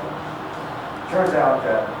it that way. Turns out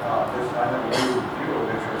that this, I have a new view of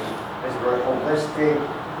nutrition, is very holistic,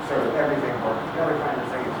 sort of everything works together kind of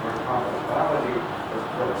thing. It's very complex biology, it's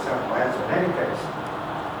really simple answer. In any case,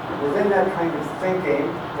 within that kind of thinking,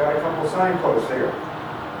 got a couple signposts here.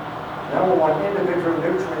 Number one, individual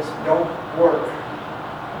nutrients don't work.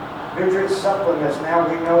 Nutrient supplements, now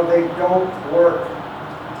we know they don't work.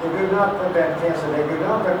 They do not prevent cancer, they do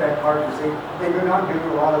not prevent heart disease, they do not do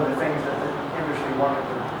a lot of the things that the industry wanted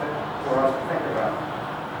for us to think about.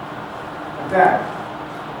 In fact,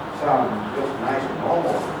 some just nice and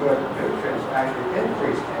normal good nutrients actually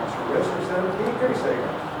increase cancer risk instead of decreasing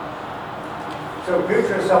it. So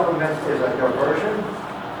nutrient supplements is a diversion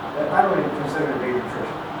that I don't even consider to be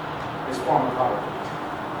nutrition. It's pharmacology.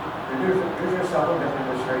 The nutrient supplement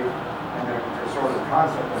industry and the sort of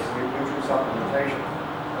concept of nutrient supplementation,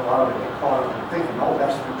 a lot of it get caught up in thinking, oh,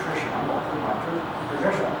 that's nutrition. I'm going to put my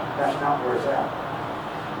nutrition. That's not where it's at.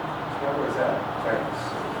 That's not where it's at. That's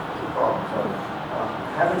the problem. So,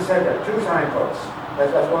 having said that, two signposts.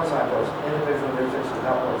 That's one signpost. Individual nutrients is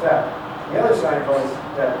not where it's at. The other signpost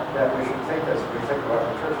that we should think as we think about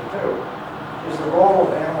nutrition too is the role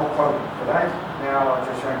of animal protein. But now I'm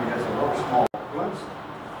just showing you just a little small glimpse.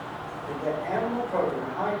 To get animal protein,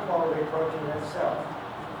 high quality protein itself,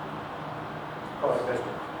 called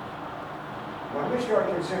biscuit. When we start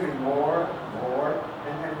consuming more,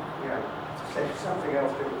 and then, say something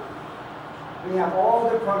else too, we have all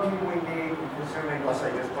the protein we need in consuming, let's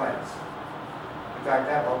say, just plants. In fact,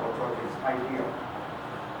 that level of protein is ideal.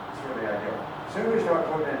 It's really ideal. As soon as we start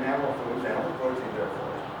putting in animal foods, animal protein,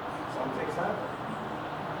 therefore, some things happen.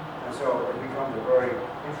 And so it becomes a very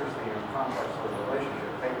interesting and complex sort of relationship,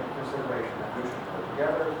 taking into consideration that nutrients go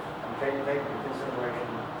together, and taking into consideration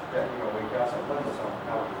that, we've got some limits on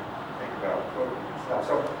how we think about protein and stuff.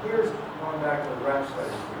 So here's, going back to the rat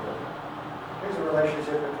studies we looked at. Here's a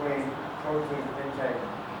relationship between protein intake,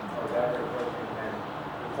 or dietary protein, and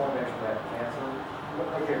the formation of that cancer.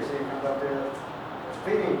 Look like here, see it comes up there. It's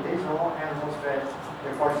feeding, these are all animals fed,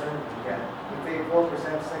 they're portion again. We feed 4%, 6%,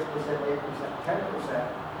 8%,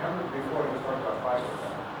 10%. Remember before he was talking about 5%.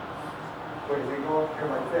 But if you go up here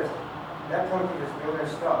like this, that protein is doing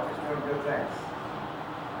stuff, it's doing good things.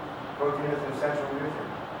 Protein is an essential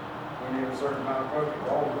nutrient. We need a certain amount of protein,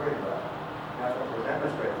 we're all agree about it. And that's what we're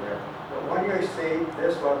demonstrating here. But when you see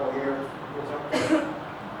this level here, goes up there,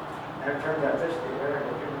 and it turns out this is the area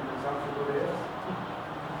where human consumption really is.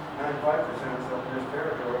 95% is up in this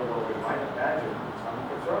territory where we might imagine some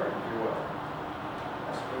concern, if you will.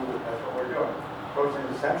 That's what we're doing. Protein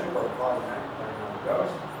is essential for the body, depending on the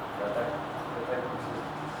dose. Got that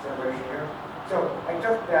separation here. So I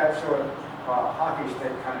took that sort of hockey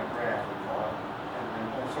stick kind of graph, we call it,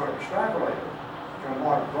 and sort of extrapolated to a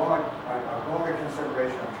more broader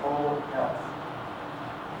consideration of total health.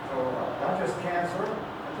 So not just cancer,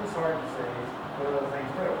 not just heart disease, but other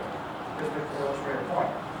things too. Just to illustrate a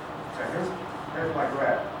point. So here's my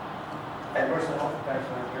graph. And where's the health effects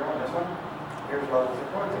on here on this one? Here's levels of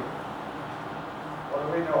protein. What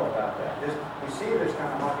do we know about that? We see this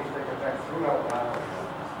kind of hockey stick effect throughout biology.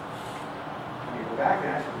 When you go back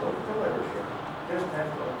and actually look at the literature, this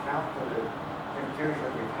tends to account for the confusion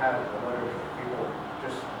that we've had in the literature. People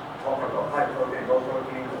just talk about high protein, low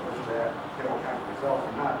protein, or this or that, get all kinds of results,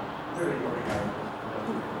 and not really looking at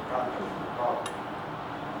the concept of the problem.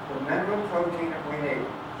 The minimum protein that we need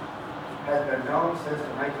has been known since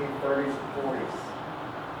the 1930s and 40s.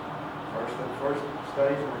 The first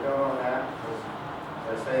studies that were done on that was,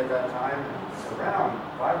 as I say at that time, it's around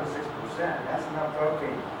 5 to 6%. That's enough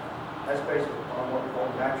protein. That's based on what we call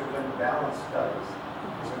nitrogen balance studies.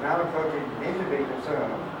 It's the amount of protein that needs to be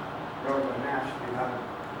consumed in order to match the amount of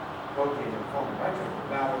protein in the form of nitrogen, the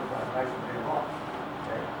amount of nitrogen being lost.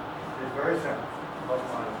 Okay? It's very simple, plus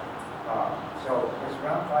minus. So it's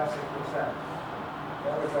around 5 to 6%.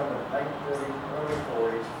 That was on the 1930s, early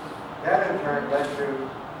 40s. That in turn led to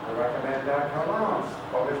the recommended dietary allowance,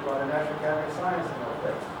 published by the National Academy of Science in those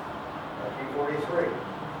days, 1943.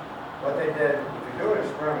 What they did, if you do an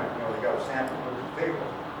experiment, they got a sample group of people,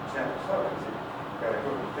 sample subjects. You got a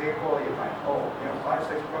group of people, you find, 5,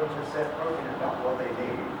 6 percent protein is not what they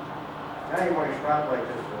need. Now you want to extrapolate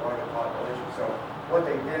this to a larger population. So what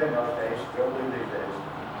they did in those days, still do these days,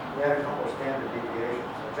 we had a couple of standard deviations,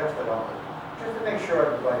 adjusted upward, just to make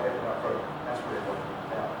sure everybody had enough protein. That's really what it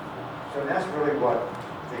was. So that's really what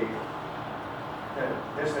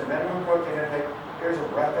there's a minimum protein intake. Here's a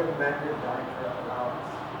recommended dietary allowance.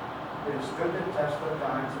 It has stood the test of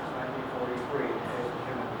time since 1943 in case of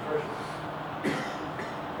human nutrition.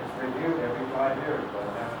 It's reviewed every 5 years by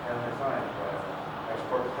the National Academy of Science, by an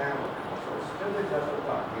expert panel. So it's stood the test of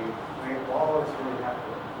time. We all of us really have to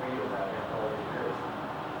agree to that after all these years.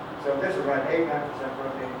 So this is around 8-9%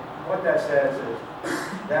 protein. What that says is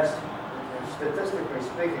that's statistically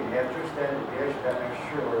speaking, you have 2 standard deviations that make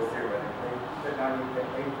sure theoretically that 98%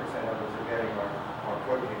 of us are getting our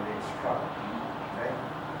protein needs covered. Okay?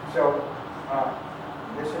 So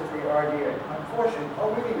this is the RDA. Unfortunately,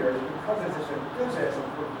 over the years, because of this enthusiasm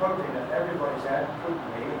for protein that everybody's had, including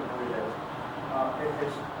me,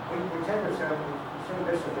 we tend to assume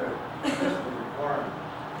this is a requirement.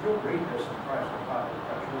 You'll read this in press or not,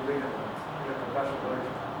 you'll read it in the professional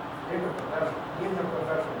literature. Even the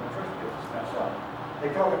professional nutrition gets this messed up. They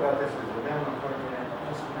talk about this as the minimum protein, and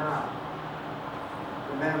it's not.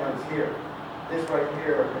 The minimum is here. This right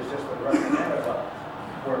here is just the recommended level,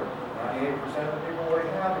 where 98% of the people already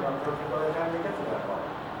have enough protein by the time they get to that level.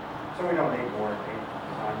 So we don't need more than 8,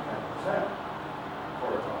 9, 10%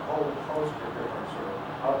 for a whole host of different sort of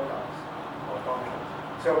outcomes or functions.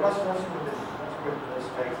 So let's see what this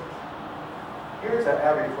takes us. Here's the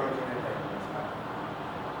average protein intake in this country.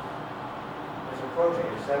 There's a protein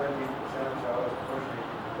of 17% of cells, unfortunately,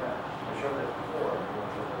 I showed this before.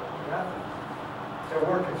 So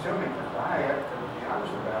we're consuming a diet, to be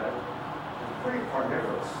honest about it, is pretty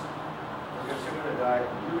carnivorous. We're consuming a diet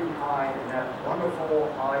really high in that wonderful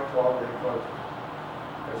high quality protein.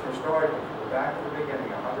 Because historically, if you go back to the beginning,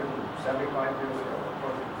 175 years ago, when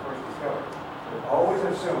protein was first discovered, we've always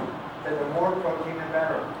assumed that the more protein, the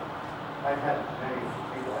better. I've had many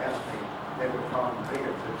people ask me, they would come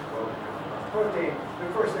bigots to protein. The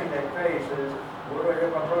first thing they face is, where do I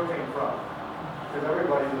get my protein from? Because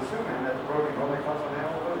everybody's assuming that the protein only comes from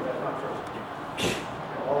animal food. That's not true.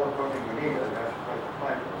 All the protein we need is actually from the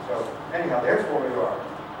plant. So anyhow, there's where we are.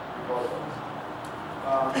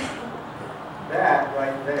 That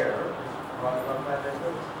right there is plant-based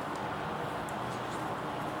foods.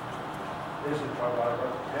 This is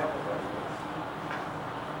carbohydrate.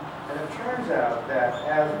 And it turns out that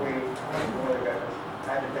as we, I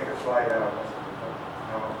had to take a slide out.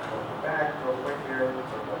 Go back real quick here.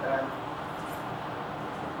 Go back.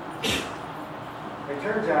 It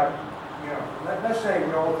turns out, let's say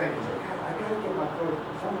we all think, I got to get my protein.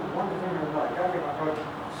 One thing or another, I got to get my protein.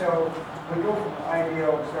 So we go from the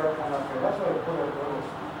ideal and start coming up here. Let's put a little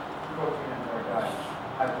protein into our diet,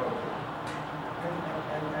 high protein.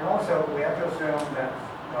 And also, we have to assume that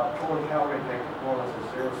total calorie intake as well as a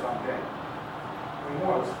zero-sum game. We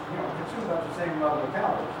want to, consume about the same level of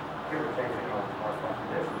calories, give or take, our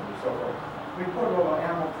conditions and so forth. We put a little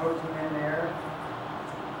animal protein in there.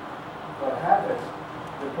 What happens?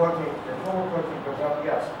 The total protein goes up,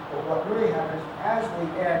 yes. But what really happens, as we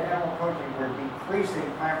add animal protein, we're decreasing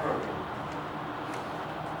plant protein.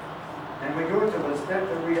 And we do it to the extent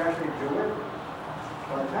that we actually do it.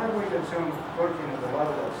 By the time we consume protein at the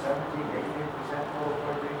level of 17, 18% total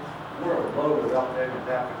protein, we're loaded up there with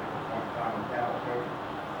that particular point in time with animal protein.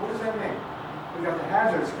 What does that mean? We've got the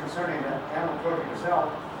hazards concerning the animal protein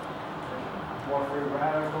itself. More free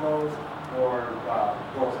radicals, or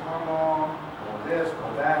growth hormone, or this,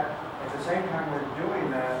 or that. At the same time we're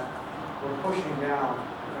doing that, we're pushing down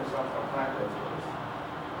the consumption of plant-based foods.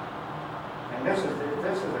 And this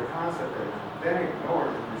is a concept that has been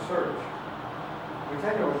ignored in research. We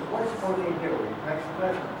tend to, what does protein do? It makes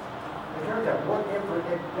measurements. It turns out whatever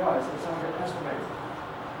it does is underestimated.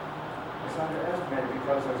 It's underestimated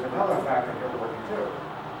because there's another factor here working too.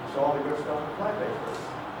 It's all the good stuff in plant-based foods.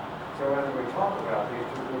 So when we talk about these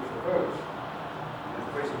two groups of foods, in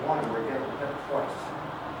case of one, we're getting it twice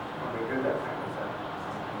when we do that kind of thing.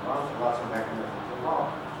 Lots of mechanisms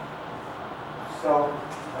involved. So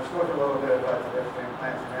let's look a little bit about the difference between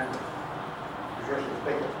plants and animals. Nutrition is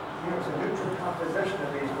bigger. You know, the nutrient composition of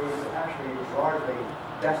these foods actually largely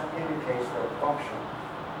best indicates their function,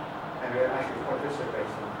 and it actually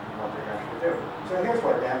participates in what they actually do. So here's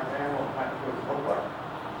what animal and plant foods look like.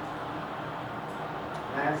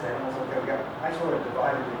 Plants, animals, okay, I sort of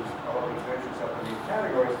divided all these nutrients up in these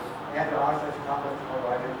categories. Antioxidants, complex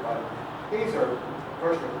carbohydrates, vitamins. These are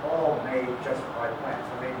virtually all made just by plants.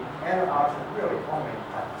 I mean, antioxidants really only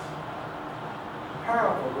plants.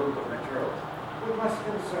 Powerful group of materials. We must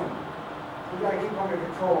consume. We've got to keep under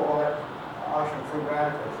control all that oxygen free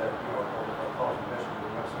radicals that, you know, are causing this we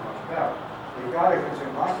know so much about. We've got to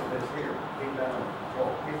consume lots of this here. Keep that under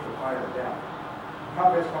control. Keep the fire down.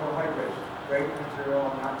 Complex carbohydrates. Great material.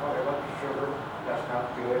 I'm not talking about the sugar. That's not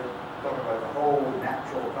good. I'm talking about the whole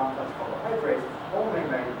natural complex carbohydrates only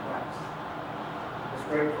made in plants. It's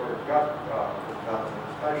great for gut development,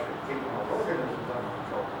 especially keeping our organisms under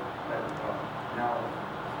control. And now,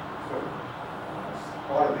 sort of,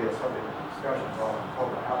 ought to be a subject of discussion on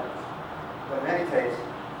total habits. But in any case,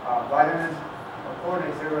 vitamins,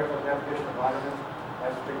 according to the theoretical definition of vitamins,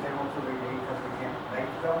 that's the chemicals we need because we can't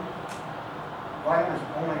make them. Vitamins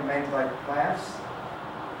only made by plants.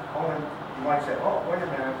 Only, you might say, oh, wait a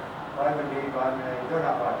minute, vitamin D, vitamin A, they're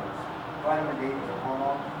not vitamins. Vitamin D is a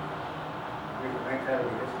hormone. We can make that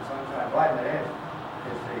if we get some sunshine. Vitamin A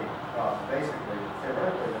is the, basically,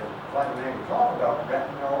 theoretically, the vitamin A we talk about,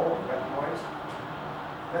 retinol, retinoids.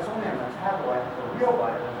 That's only a metabolite of the real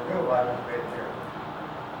vitamin. The real vitamin is made here.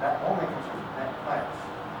 That only comes from plants.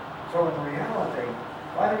 So in reality,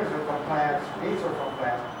 vitamins are from plants, these are from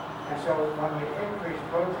plants, and so when we increase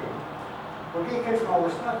protein, we're decreasing all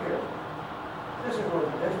this stuff here. This is what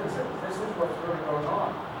the difference is. This is what's really going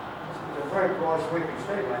on. This is a very broad sweeping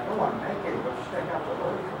statement. I don't want to make it, but just take out the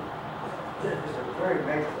literature. This is a very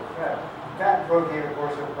major effect. Fat and protein, of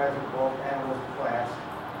course, are present in both animals and plants.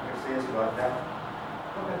 You can see this about that.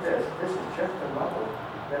 Look at this. This is just the level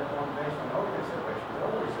that one makes on no consideration.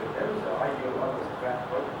 There's the ideal level of fat and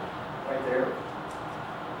protein right there.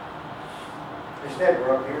 Instead,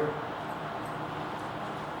 we're up here.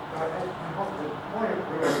 I hope the point I'm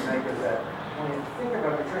really make is that when you think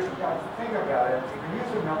about nutrition, you've got to think about it. You can use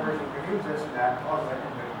the numbers, you can use this and that, all that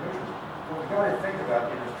individual nutrition. But we've got to think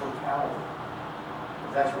about it in its totality.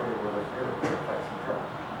 That's really where the really plays in terms.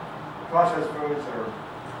 Processed foods are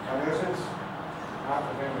a nuisance. Not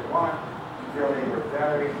the thing we want. Really, we're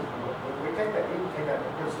dairy. We take that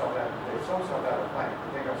the good stuff out. We take some stuff out of the plant.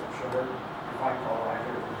 We take out some sugar, refined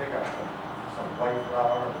carbohydrates. We take out some white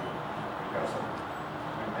flour. We got some,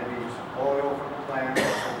 maybe some oil from the plant.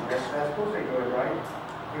 That's supposed to be good, right?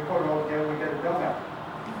 We put it all together, we get a donut.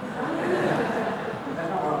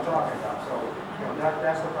 That's not what I'm talking about. So, you know,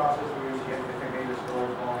 that's the process we use to get the convenience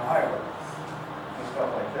stores on the highway and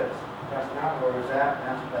stuff like this. That's not where it's at,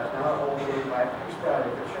 and that's not a whole food by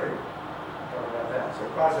experiment, I can show you. Talk about that. So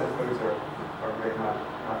processed foods are really not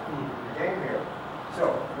in the game here.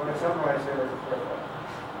 So I'm going to summarize here as a first one.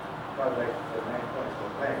 By the way, the main points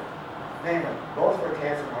will name. Namely, both for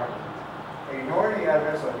cancer and heart disease. Ignoring the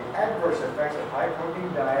evidence of the adverse effects of high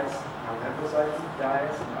protein diets, non-emphasizing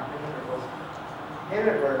diets, not intervals,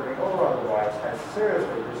 inadvertently or otherwise, has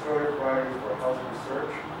seriously destroyed priorities for health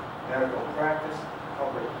research, medical practice,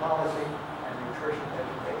 public policy, and nutrition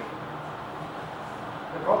education.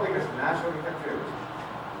 The public is massively confused.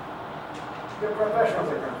 The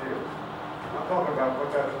professionals are confused. I'm talking about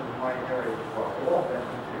professionals in my area as well. They've all been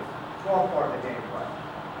confused. It's all part of the game plan.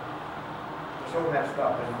 We're so messed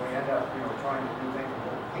up, and we end up, trying to do things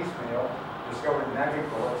piecemeal, discovering magic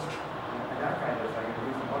bullets, and that kind of thing, and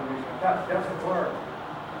using one reason. That doesn't work.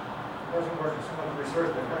 It doesn't work. There's so much research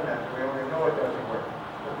that's done that, we already know it doesn't work.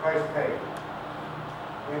 The price paid.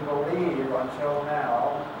 We believe until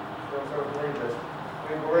now, still sort of believe this,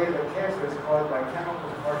 we believe that cancer is caused by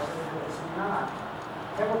chemical carcinogens. It's not.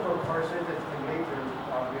 Chemical carcinogens can lead to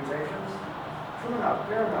mutations. True enough,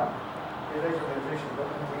 fair enough. It is a mutation, but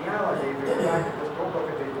in reality, the fact that just go look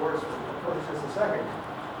at the words for just a second.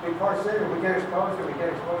 The carcinogen we get exposed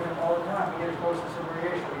to all the time. We get exposed to some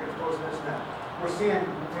radiation, we get exposed to this and that. We're seeing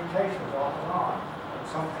mutations off and on. At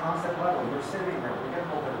some constant level, you're sitting there, we get a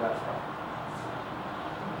little bit of that stuff.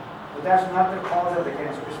 But that's not the cause of the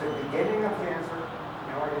cancer. It's the beginning of cancer, you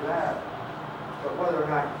know, that. But whether or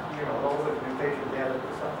not, you know, all the mutations added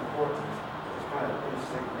to something important is kind of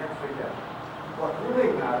insignificant. What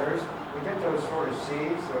really matters, we get those sort of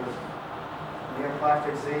seeds, those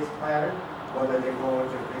neoplastic seeds planted, whether they go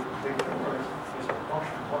into big tumors, is a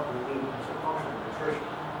function of what we eat, it's a function of nutrition.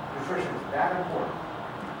 Nutrition is that important.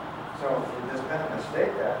 So there's been a mistake,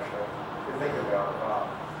 actually, to think about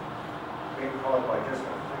being caused by just a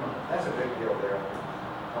tumor. That's a big deal there.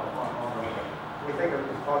 We think of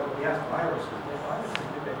it's caused, yes, viruses. Viruses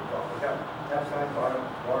do big stuff. We got Epstein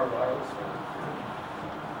water virus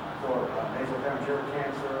for nasopharyngeal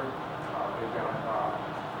cancer. We've got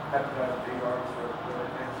hepatitis B virus for liver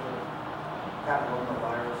cancer,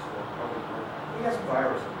 papillomavirus for COVID. We got some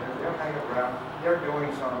viruses. They're hanging around. They're doing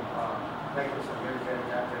some making some mutagenetic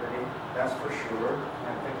activity. That's for sure. And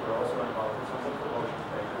I think we're also involved in some of the promotion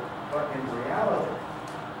stages. But in reality,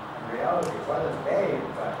 whether they, in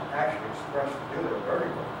fact, actually expressed through their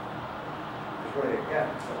vertical, is really, again,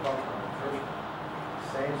 it's a function of nutrition.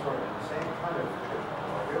 Same sort of, the same kind of nutritional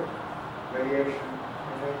value. Radiation,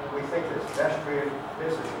 we think that it's best treated.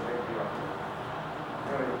 This is a big deal.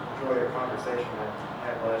 I really enjoyed a conversation I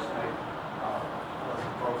had last night with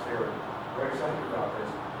some folks here who were very excited about this,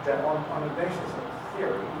 that on the basis of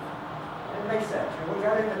theory, it makes sense. And we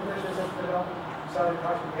got into the business of developing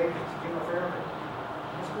cytotoxic agents, chemotherapy.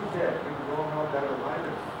 Yes, we did. We could all know better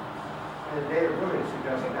minded. And the data really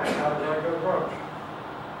suggesting that's not a very good approach.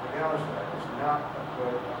 To be honest with you, it's not a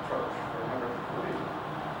good approach for a number of reasons.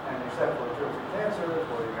 And except for two or three cancers,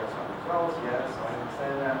 where you got some results, yes, I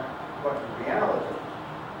understand that. But in reality,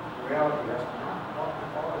 that's not what the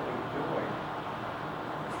quality is doing.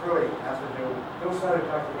 It's really has to do with those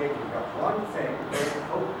cytotoxic agents. You've got one thing, a very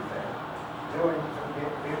potent thing,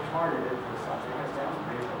 being targeted for something that's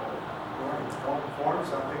downstream. Don't form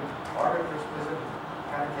something, target for specific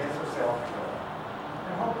kind of cancer cell control.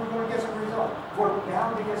 And hope we're going to get some results. We're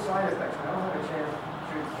bound to get side effects. I don't have a chance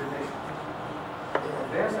to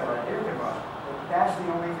advance that idea too much, but that's the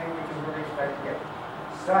only thing we can really expect to get.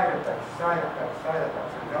 Side effects, side effects, side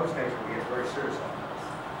effects. In those cases, we get very serious on this.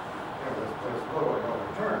 You know, there's little or no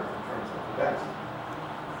return in terms of events.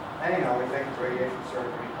 Anyhow, we think radiation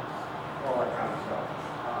surgery, all that kind of stuff.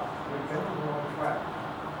 We've been on the wrong track,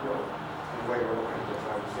 really. The way we're looking at this,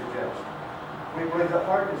 I would suggest. We believe that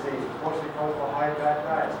heart disease is mostly caused by high-fat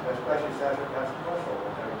diets, especially saturated fat and cholesterol.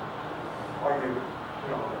 Which I argue, you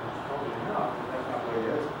know, it's totally enough, but that's not what it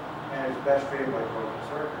is. And it's best treated by protein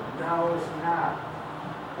surgery. No, it's not.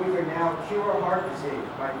 We can now cure heart disease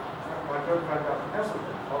by good friend Dr.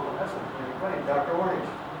 Messelman, Dr. Orange.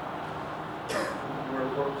 We're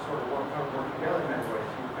sort of working together in many ways.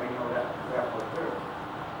 You may know that work too.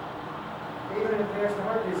 Even in advanced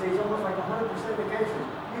heart disease, almost like 100% of the cases,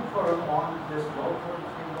 you put them on this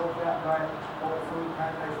low-fat diet, whole food,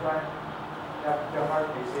 plant-based diet, the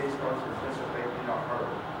heart disease starts to dissipate in a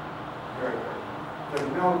hurry. Very quickly.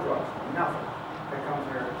 There's no drugs, nothing that comes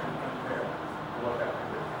here and compare to what that can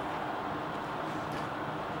do.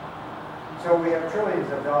 So we have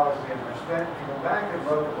trillions of dollars being spent. If you go back and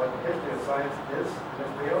look at what the history of science is in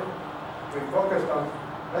this field, we focused on,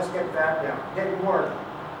 let's get fat down. Didn't work.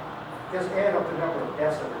 Just add up the number of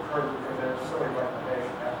deaths that occurred because that's a silly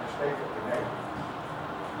recommendation, that mistake that we made.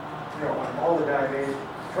 You know, on all the diabetes,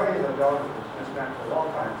 trillions of dollars have been spent for a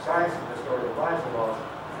long time. Science has distorted the lives of us,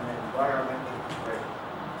 and the environment is great.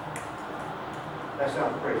 That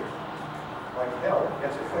sounds great. Like hell,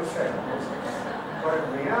 yes, it could say. But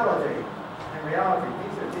in reality,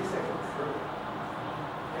 these things are true.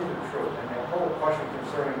 These are true. And the whole question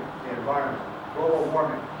concerning the environment, global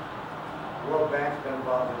warming, the World Bank's been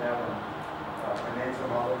involved in that one. I named some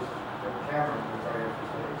others. Cameron was very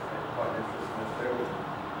interested. He's quite interested in this too.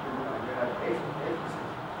 United Nations agencies.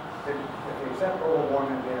 If you accept global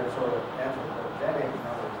warming being a sort of anthropogenic, in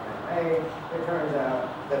other words, man-made, it turns out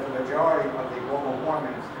that the majority of the global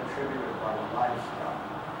warming is contributed by lifestyle.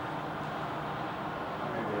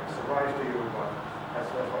 I mean, it's a surprise to you, but that's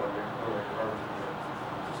what I'm really encouraged to do.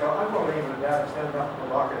 So I'm going to leave it at that and stand up and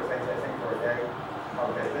lock it, I think, for a day.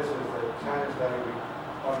 Okay, this is the China study we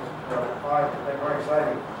published in 2005. It's been very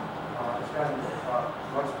exciting. It's gotten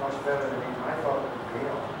much better than even I thought it would be.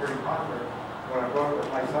 I was pretty confident when I wrote with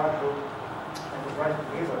my son, who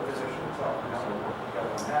he's a physician himself, and now we're working together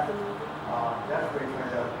on that. That's really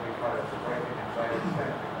turned out to be quite a breaking and exciting thing,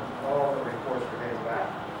 because all the reports were getting back.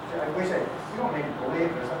 We say, you don't need to believe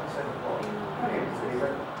it. Something said in the book. You don't need to believe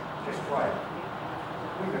it. Just try it.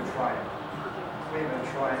 We've been trying. we've been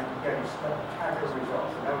trying, getting spectacular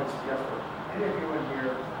results. And I would suggest for any of you in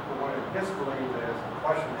here who want to disbelieve this, the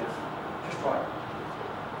question is, just try it.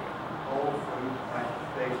 Whole food,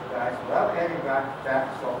 plant-based diets without adding back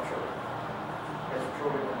fat, salt, sugar. It's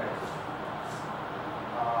truly amazing.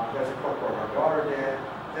 There's a cookbook our daughter did.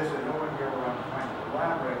 There's a new one here where I'm trying to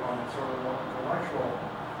elaborate on the sort of more intellectual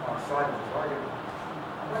side of this argument.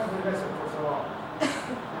 Why have we missed it for so long?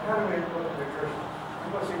 How do we look at nutrition?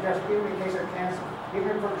 I'm going to suggest, even in case of cancer,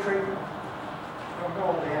 even for treatment, I don't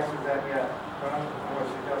know the answer to that yet, but I'm going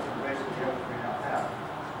to suggest some basic deals we now have.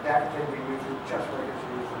 That can be used just like it's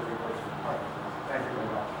used for reverse heart. Thank you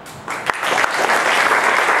very much.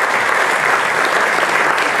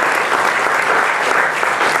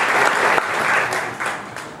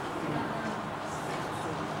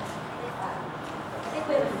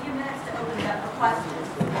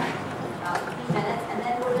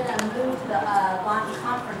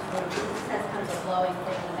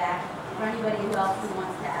 For anybody who else who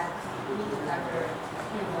wants to ask, meet with Dr.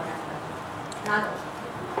 Campbell and ask questions.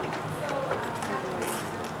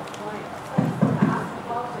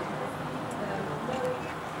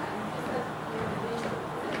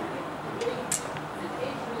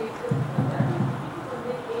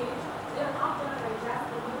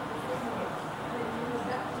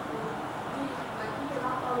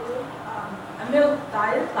 A milk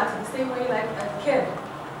diet, like the same way like a kid.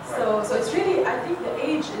 So it's really, I think the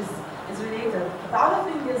age is related. The other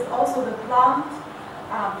thing is also the plant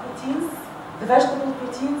proteins, the vegetable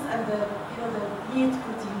proteins, and the the meat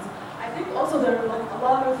proteins. I think also there are like a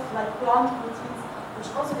lot of like plant proteins which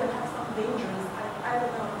also can have some dangers. I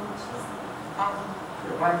don't know, which is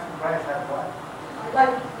Your plants have what?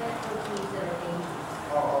 like proteins that are dangerous.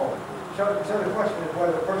 So the question is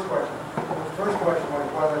whether the first question was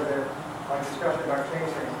whether the discussion about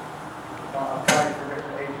changing diet for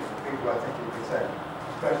different ages of people, I think you could say,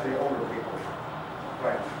 especially older people.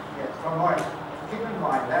 Right. Yes. Keep in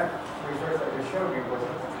mind that research I just showed you was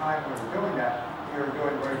at the time when we were doing that, we were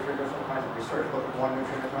doing very different kinds of research, looking at one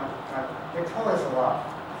nutrient at a time. They told us a lot,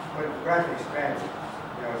 but it gradually expanded.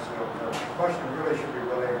 So the question really should be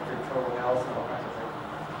related to total health and all kinds of things.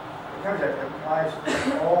 It turns out it applies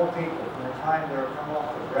to all people from the time they're come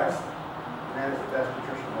off the breast, and that is the best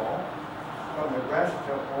nutrition of all, from the breast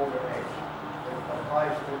to older age. It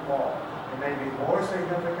applies to all. It may be more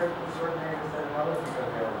significant in certain ages than in others because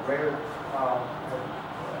they have a greater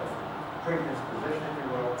predisposition, if you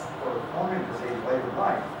will, for forming disease later in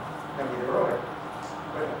life than we did earlier.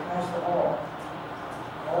 But it applies to all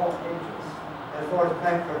ages. As far as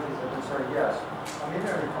plant proteins are concerned, yes. I mean,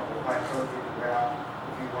 there are a couple of plant proteins around.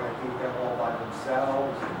 If you want to keep them all by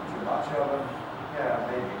themselves, too much of them, yeah,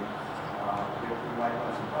 maybe. You might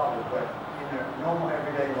have some problems, but in a normal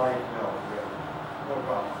everyday life, no, really. No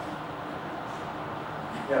problem.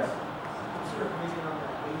 Yes? What's your opinion on the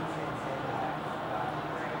age and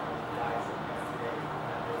diets of yesterday?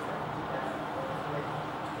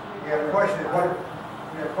 Yeah, the question is what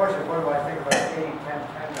do I think about the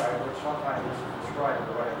 80-10-10 diet, which sometimes this is described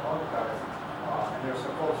the way I talk about it. And there's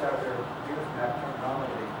some folks out there using that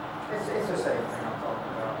terminology. It's the same thing I'm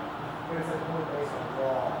talking about. But it's more based on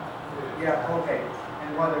raw. Yeah, okay.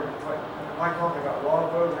 And am I talking about raw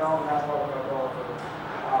food? No, I'm not talking about raw food.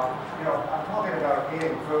 I'm talking about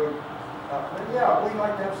eating food. But yeah, we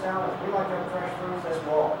like to have salads. We like to have fresh foods. That's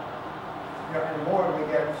raw. And the more we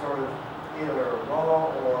get sort of either raw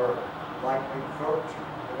or lightly cooked,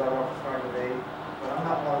 as I want it's going to be. But I'm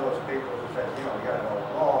not one of those people who says, you got to go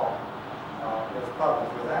raw. There's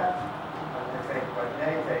problems with that, I think. But in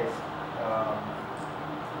any case,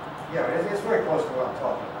 it's very close to what I'm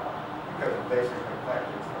talking about because of basically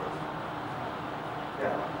plant-based foods.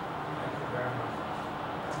 Yeah. Thank you very much.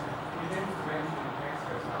 You didn't mention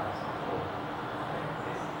exercise before.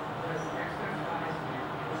 Does exercise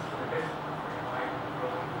use the best for high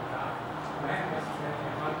growth diet? Man has been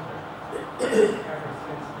a hunter ever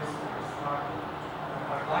since this was started.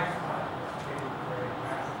 Our lifestyle has changed very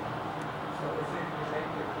drastically. So is it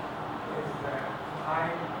related? Is the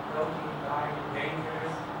high protein diet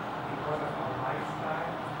dangerous because of our lifestyle?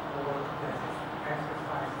 Or does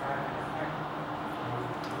exercise have an effect on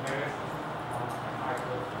the merits of high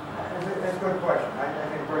protein diet? That's a good question. I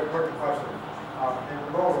think a very important question. And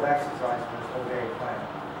the role of exercise in this whole day plan.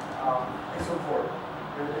 It's important.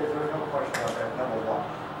 There's no question about that, number one.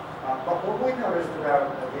 But what we noticed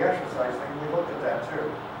about the exercise thing, we looked at that too,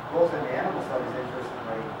 both in the animal studies,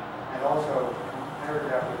 interestingly, and also compared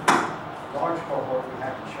that with the large cohort we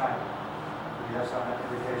had in China. We have some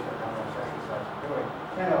indication of how much exercise we're doing,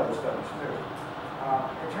 and other studies too.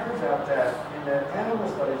 It turns out that in the animal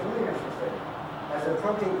studies, really interesting, as the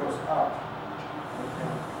protein goes up,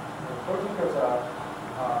 the protein goes up,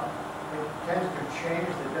 it tends to change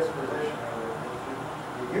the disposition of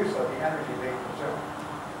the use of the energy being consumed.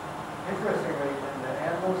 Interestingly, in the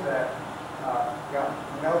animals that got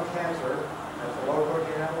no cancer, as the low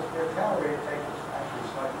protein animals, their calorie intake was actually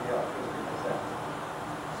slightly up, 50%.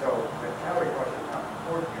 So the calorie question is not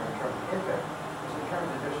important here in terms of intake, it's in terms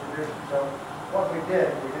of distribution. So what we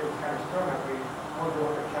did this kind of experiment, we wanted to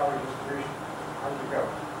look at calorie distribution. How'd you go?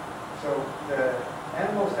 So the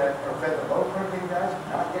animals that are fed the low protein diets,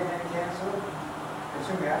 not getting any cancer,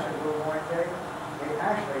 consuming actually a little more intake, the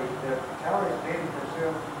calories being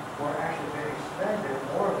consumed were actually being expended,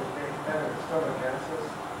 more of it being expended in stomagenesis,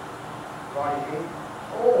 body heat,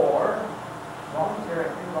 or voluntary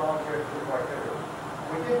and involuntary physical activity.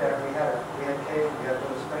 We did that. We had caves, we had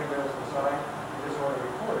little spinning wheels inside. We just wanted to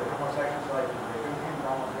record how much exercise did they do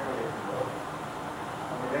involuntarily.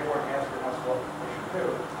 I mean, they weren't asking us what we should do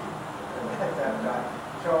at that time.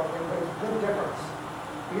 So it was a good difference.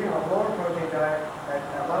 Eating a lower protein diet that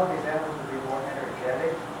allowed these animals to be more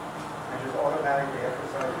energetic and just automatically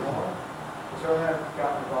exercise more. So then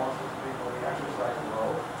got involved with people who exercise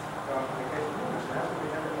low. So in the case of humans, that's what we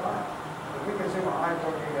never thought. If we consume a high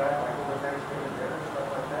protein diet like over Thanksgiving dinner and stuff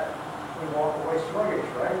like that, we walk away sluggish,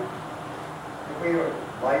 right? If we eat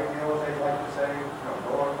light meals, they like to say,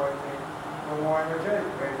 lower protein, we're more energetic,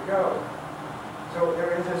 ready to go. So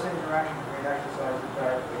there is this interaction between exercise and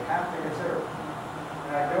diet that we have to consider.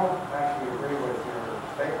 And I don't actually agree with your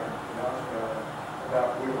statement,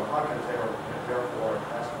 about we were hunters there, therefore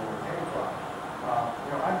that's where we came from.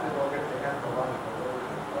 I'm just looking at the anthropological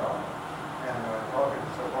literature as well, and talking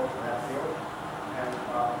to some folks in that field, and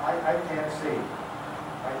I can't see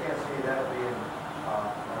that being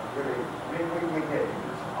really. I mean, we did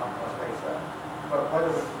use hunt, let's face that, but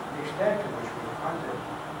whether the extent to which we hunted,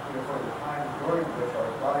 for the time during which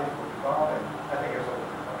our bodies were evolving, I think it's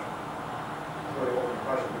open question. It's really open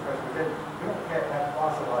question because we don't have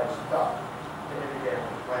fossilized stuff to indicate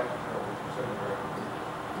how much plant material we consume very quickly.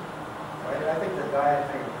 Right? I think the diet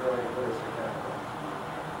thing is really significant.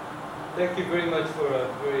 Thank you very much for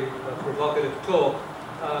a very provocative talk.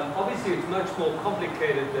 Obviously, it's much more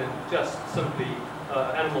complicated than just simply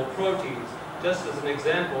animal proteins. Just as an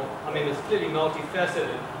example, I mean, it's clearly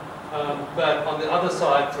multifaceted. But on the other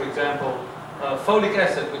side, for example, folic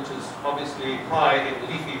acid, which is obviously high in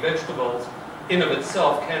leafy vegetables, in of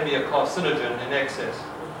itself can be a carcinogen in excess.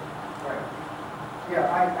 Right. Yeah,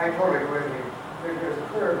 I totally agree with you. There's a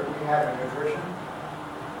curve that we have in nutrition.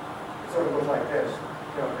 It sort of goes like this.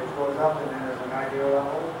 It goes up and then there's an ideal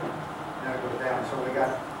level, and then it goes down. So when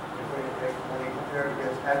you compare it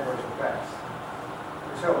against adverse effects.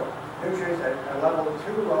 So nutrients at a level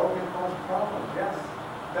too low can cause problems, yes.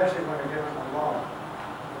 Especially when they're given alone.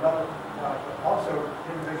 Also,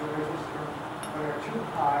 individual nutrients, when they're too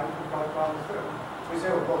high, can cause problems too. We say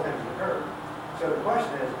we're both ends of the curve. So the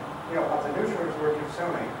question is, of the nutrients we're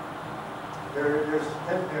consuming, there's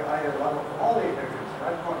tends to be a higher level for all these nutrients.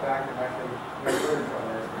 And I've gone back and actually researched on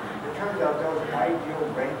this. It turns out those ideal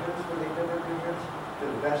ranges for these different nutrients, to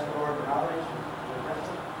the best of our knowledge,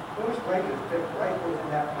 those ranges fit right within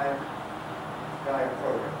that plant diet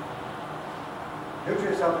program.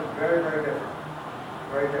 Nutrient itself is very, very different.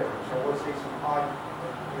 Very different. So we'll see some odd,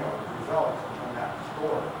 results on that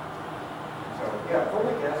score. So yeah,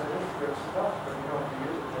 folic acid is good stuff, but you don't have to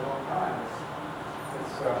use it for a long time.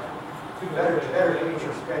 It's better to eat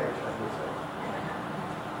your spinach, I would say.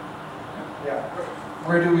 Yeah.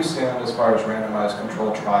 Where do we stand as far as randomized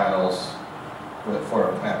controlled trials for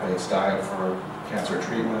a plant-based diet for cancer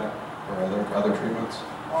treatment or other treatments?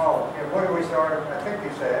 Oh, yeah, where do we start? I think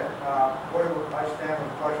you said, where do I stand with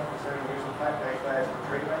the question concerning using plant-based diets for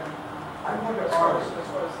treatment? I'm going to argue. As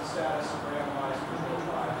far as the status of randomized controlled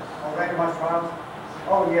trials. Oh, randomized trials?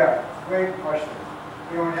 Oh, yeah, great question.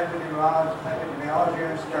 In epidemiology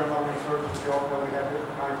and experimental research is shown that we have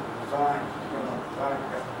different kinds of designs.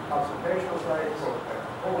 Observational studies,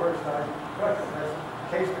 cohort studies, pressure tests,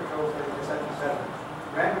 case control studies, etc.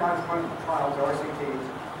 Randomized clinical trials, RCTs,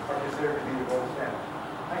 are considered to be the gold standard.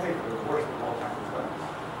 I think they're the worst of all kinds of studies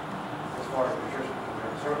as far as nutrition is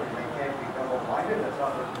concerned. Certainly they can't be double-blinded, that's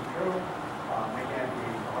obviously true. They can't be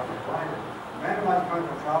 100-blinded. Randomized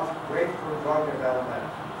clinical trials, great for drug development.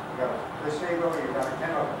 You've got a placebo, you've got a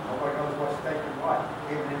chemical, nobody knows what's taking what.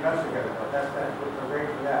 Even the investigator, but that's good for great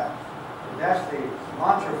for that. And that's the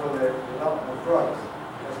mantra for the development of drugs.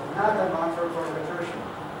 It's not the mantra for nutrition.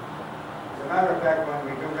 As a matter of fact, when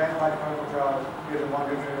we do randomized clinical trials, using one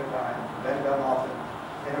nutrient at a time, then done often,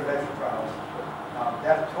 intervention trials,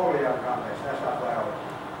 that's totally out of context. That's not biology.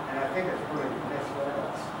 And I think it's really misled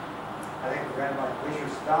us. I think the randomized, we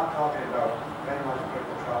should stop talking about randomized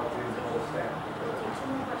clinical trials being the gold standard.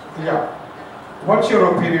 Yeah. What's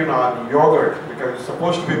your opinion on yogurt? Because it's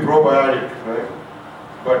supposed to be probiotic, right?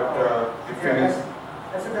 But if it is...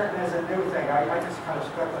 That's a new thing. I just kind of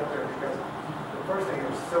stuck up there because the first thing, it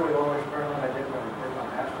was silly low experiment I did when I did my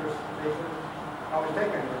master's thesis. I was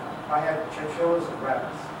thinking, I had chinchillas and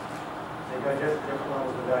rabbits. They digest different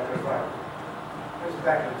levels of dietary fiber. This is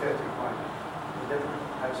back in the 50s, mind you.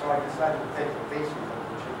 And so I decided to take the bases of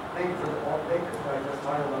the chicken. They could digest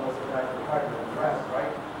higher levels of dietary fiber than the rabbits,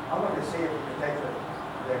 right? I wanted to see if we could take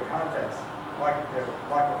the contents, like the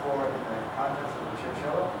glycophorin and the contents of the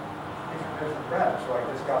chinchilla, introduce the rabbit. So I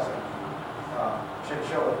just got some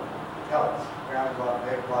chinchilla pellets, ground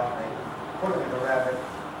glycinate, put them in the rabbit,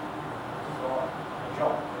 so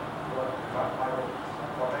jump, fiber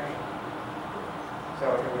formation.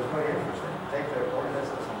 So it was really interesting. Take the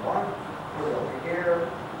organisms from one, put it over here,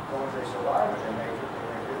 as long as they survive, and they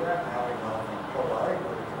do that. Now we know from probiotic,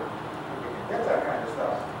 we can get that kind of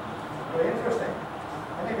stuff. Really interesting.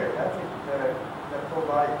 I think that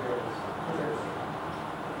probiotic is interesting.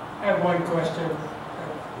 I have one question.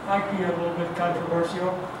 Might be a little bit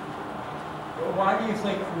controversial. Why do you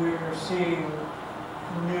think we're seeing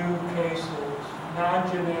new cases,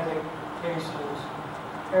 non-genetic cases,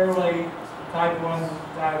 early type 1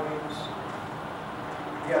 diabetes?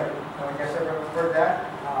 Yeah, I guess everyone's heard that.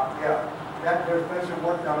 Yeah, there's been some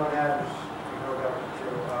work done on that, as you know,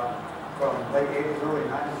 from late 80s, early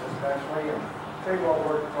 90s especially, and pretty well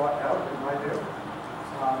thought out in my view.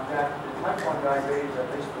 That the type 1 diabetes, at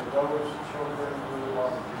least for those children who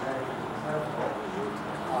are genetically susceptible,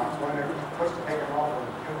 when they're supposed to take them off of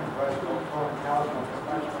human breast milk, Colin Campbell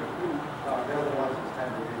especially, they're the ones that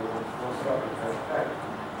tend to be the ones most subject to that effect.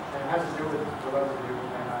 And it has to do with, for those of you who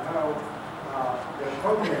may not know, the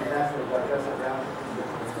protein is naturally digested down to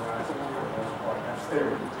individual amino acids for the most part. That's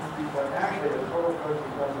theory. But actually, the total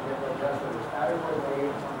protein doesn't get digested as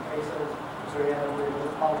adequately in some cases, so you end up with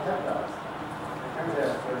polypeptides. It turns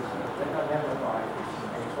out they're not identified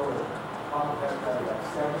a sort of polypeptide like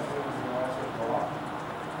 17 amino acids long.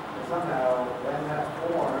 And somehow, when that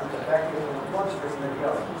forms, the bacteria in the bloodstream, they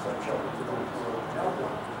go. Some children who go through a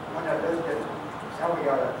meltdown. When that does get, now we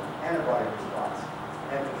got an antibody response.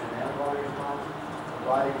 Antigen antibody response. The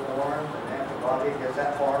body forms an antibody, gets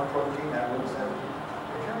that foreign protein, that little 17.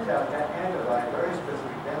 It turns out that antibody, very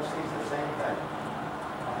specific, then sees the same thing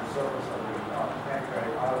on the surface of the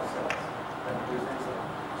pancreatic islet cells that produce insulin.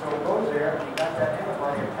 So it goes there and you got that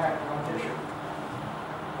antibody attacked on tissue.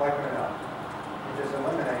 Like it or not. It just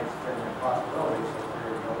eliminates the possibilities of where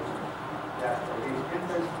it goes. That for these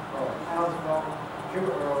infants, cow's milk, too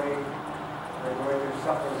early, they're going to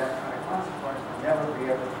suffer that kind of consequence and never be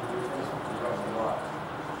able to produce insulin for the rest of their lives.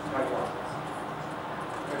 Type 1.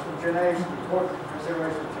 There's some genetics, important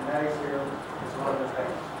consideration of genetics here is one of the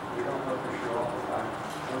things. We don't know for sure all the time.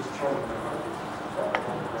 Those children are going to be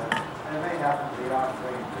susceptible to that. And it may happen beyond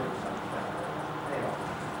 3 and 2 to some extent. Anyway.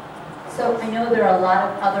 So I know there are a lot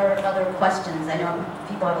of other questions. I know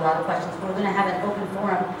people have a lot of questions. We're going to have an open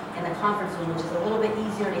forum in the conference room, which is a little bit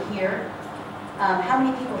easier to hear. How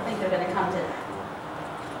many people think they're going to come to that?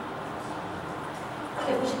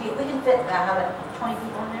 Okay, we can fit how about 20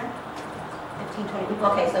 people in there? 15, 20 people?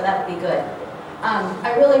 Okay, so that would be good.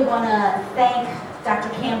 I really want to thank Dr.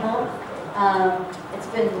 Campbell. It's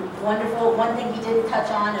been wonderful. One thing he didn't touch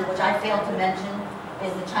on, and which I failed to mention,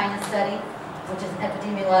 is the China study, which is an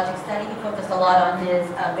epidemiologic study. He focused a lot on his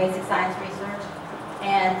basic science research.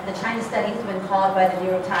 And the China study has been called by the New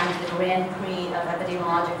York Times the Grand Prix of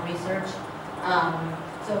epidemiologic research.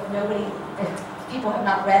 So if people have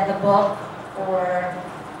not read the book or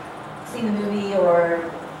seen the movie,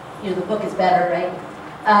 or the book is better, right?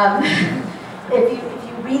 If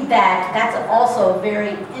you read that, that's also a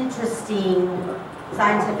very interesting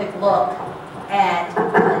scientific look at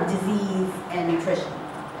disease and nutrition.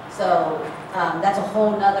 So that's a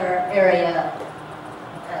whole nother area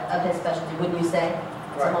of his specialty, wouldn't you say?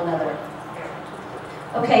 It's a whole nother area.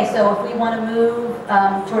 Okay, so if we want to move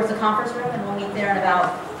towards the conference room, and we'll meet there in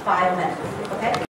about 5 minutes, okay?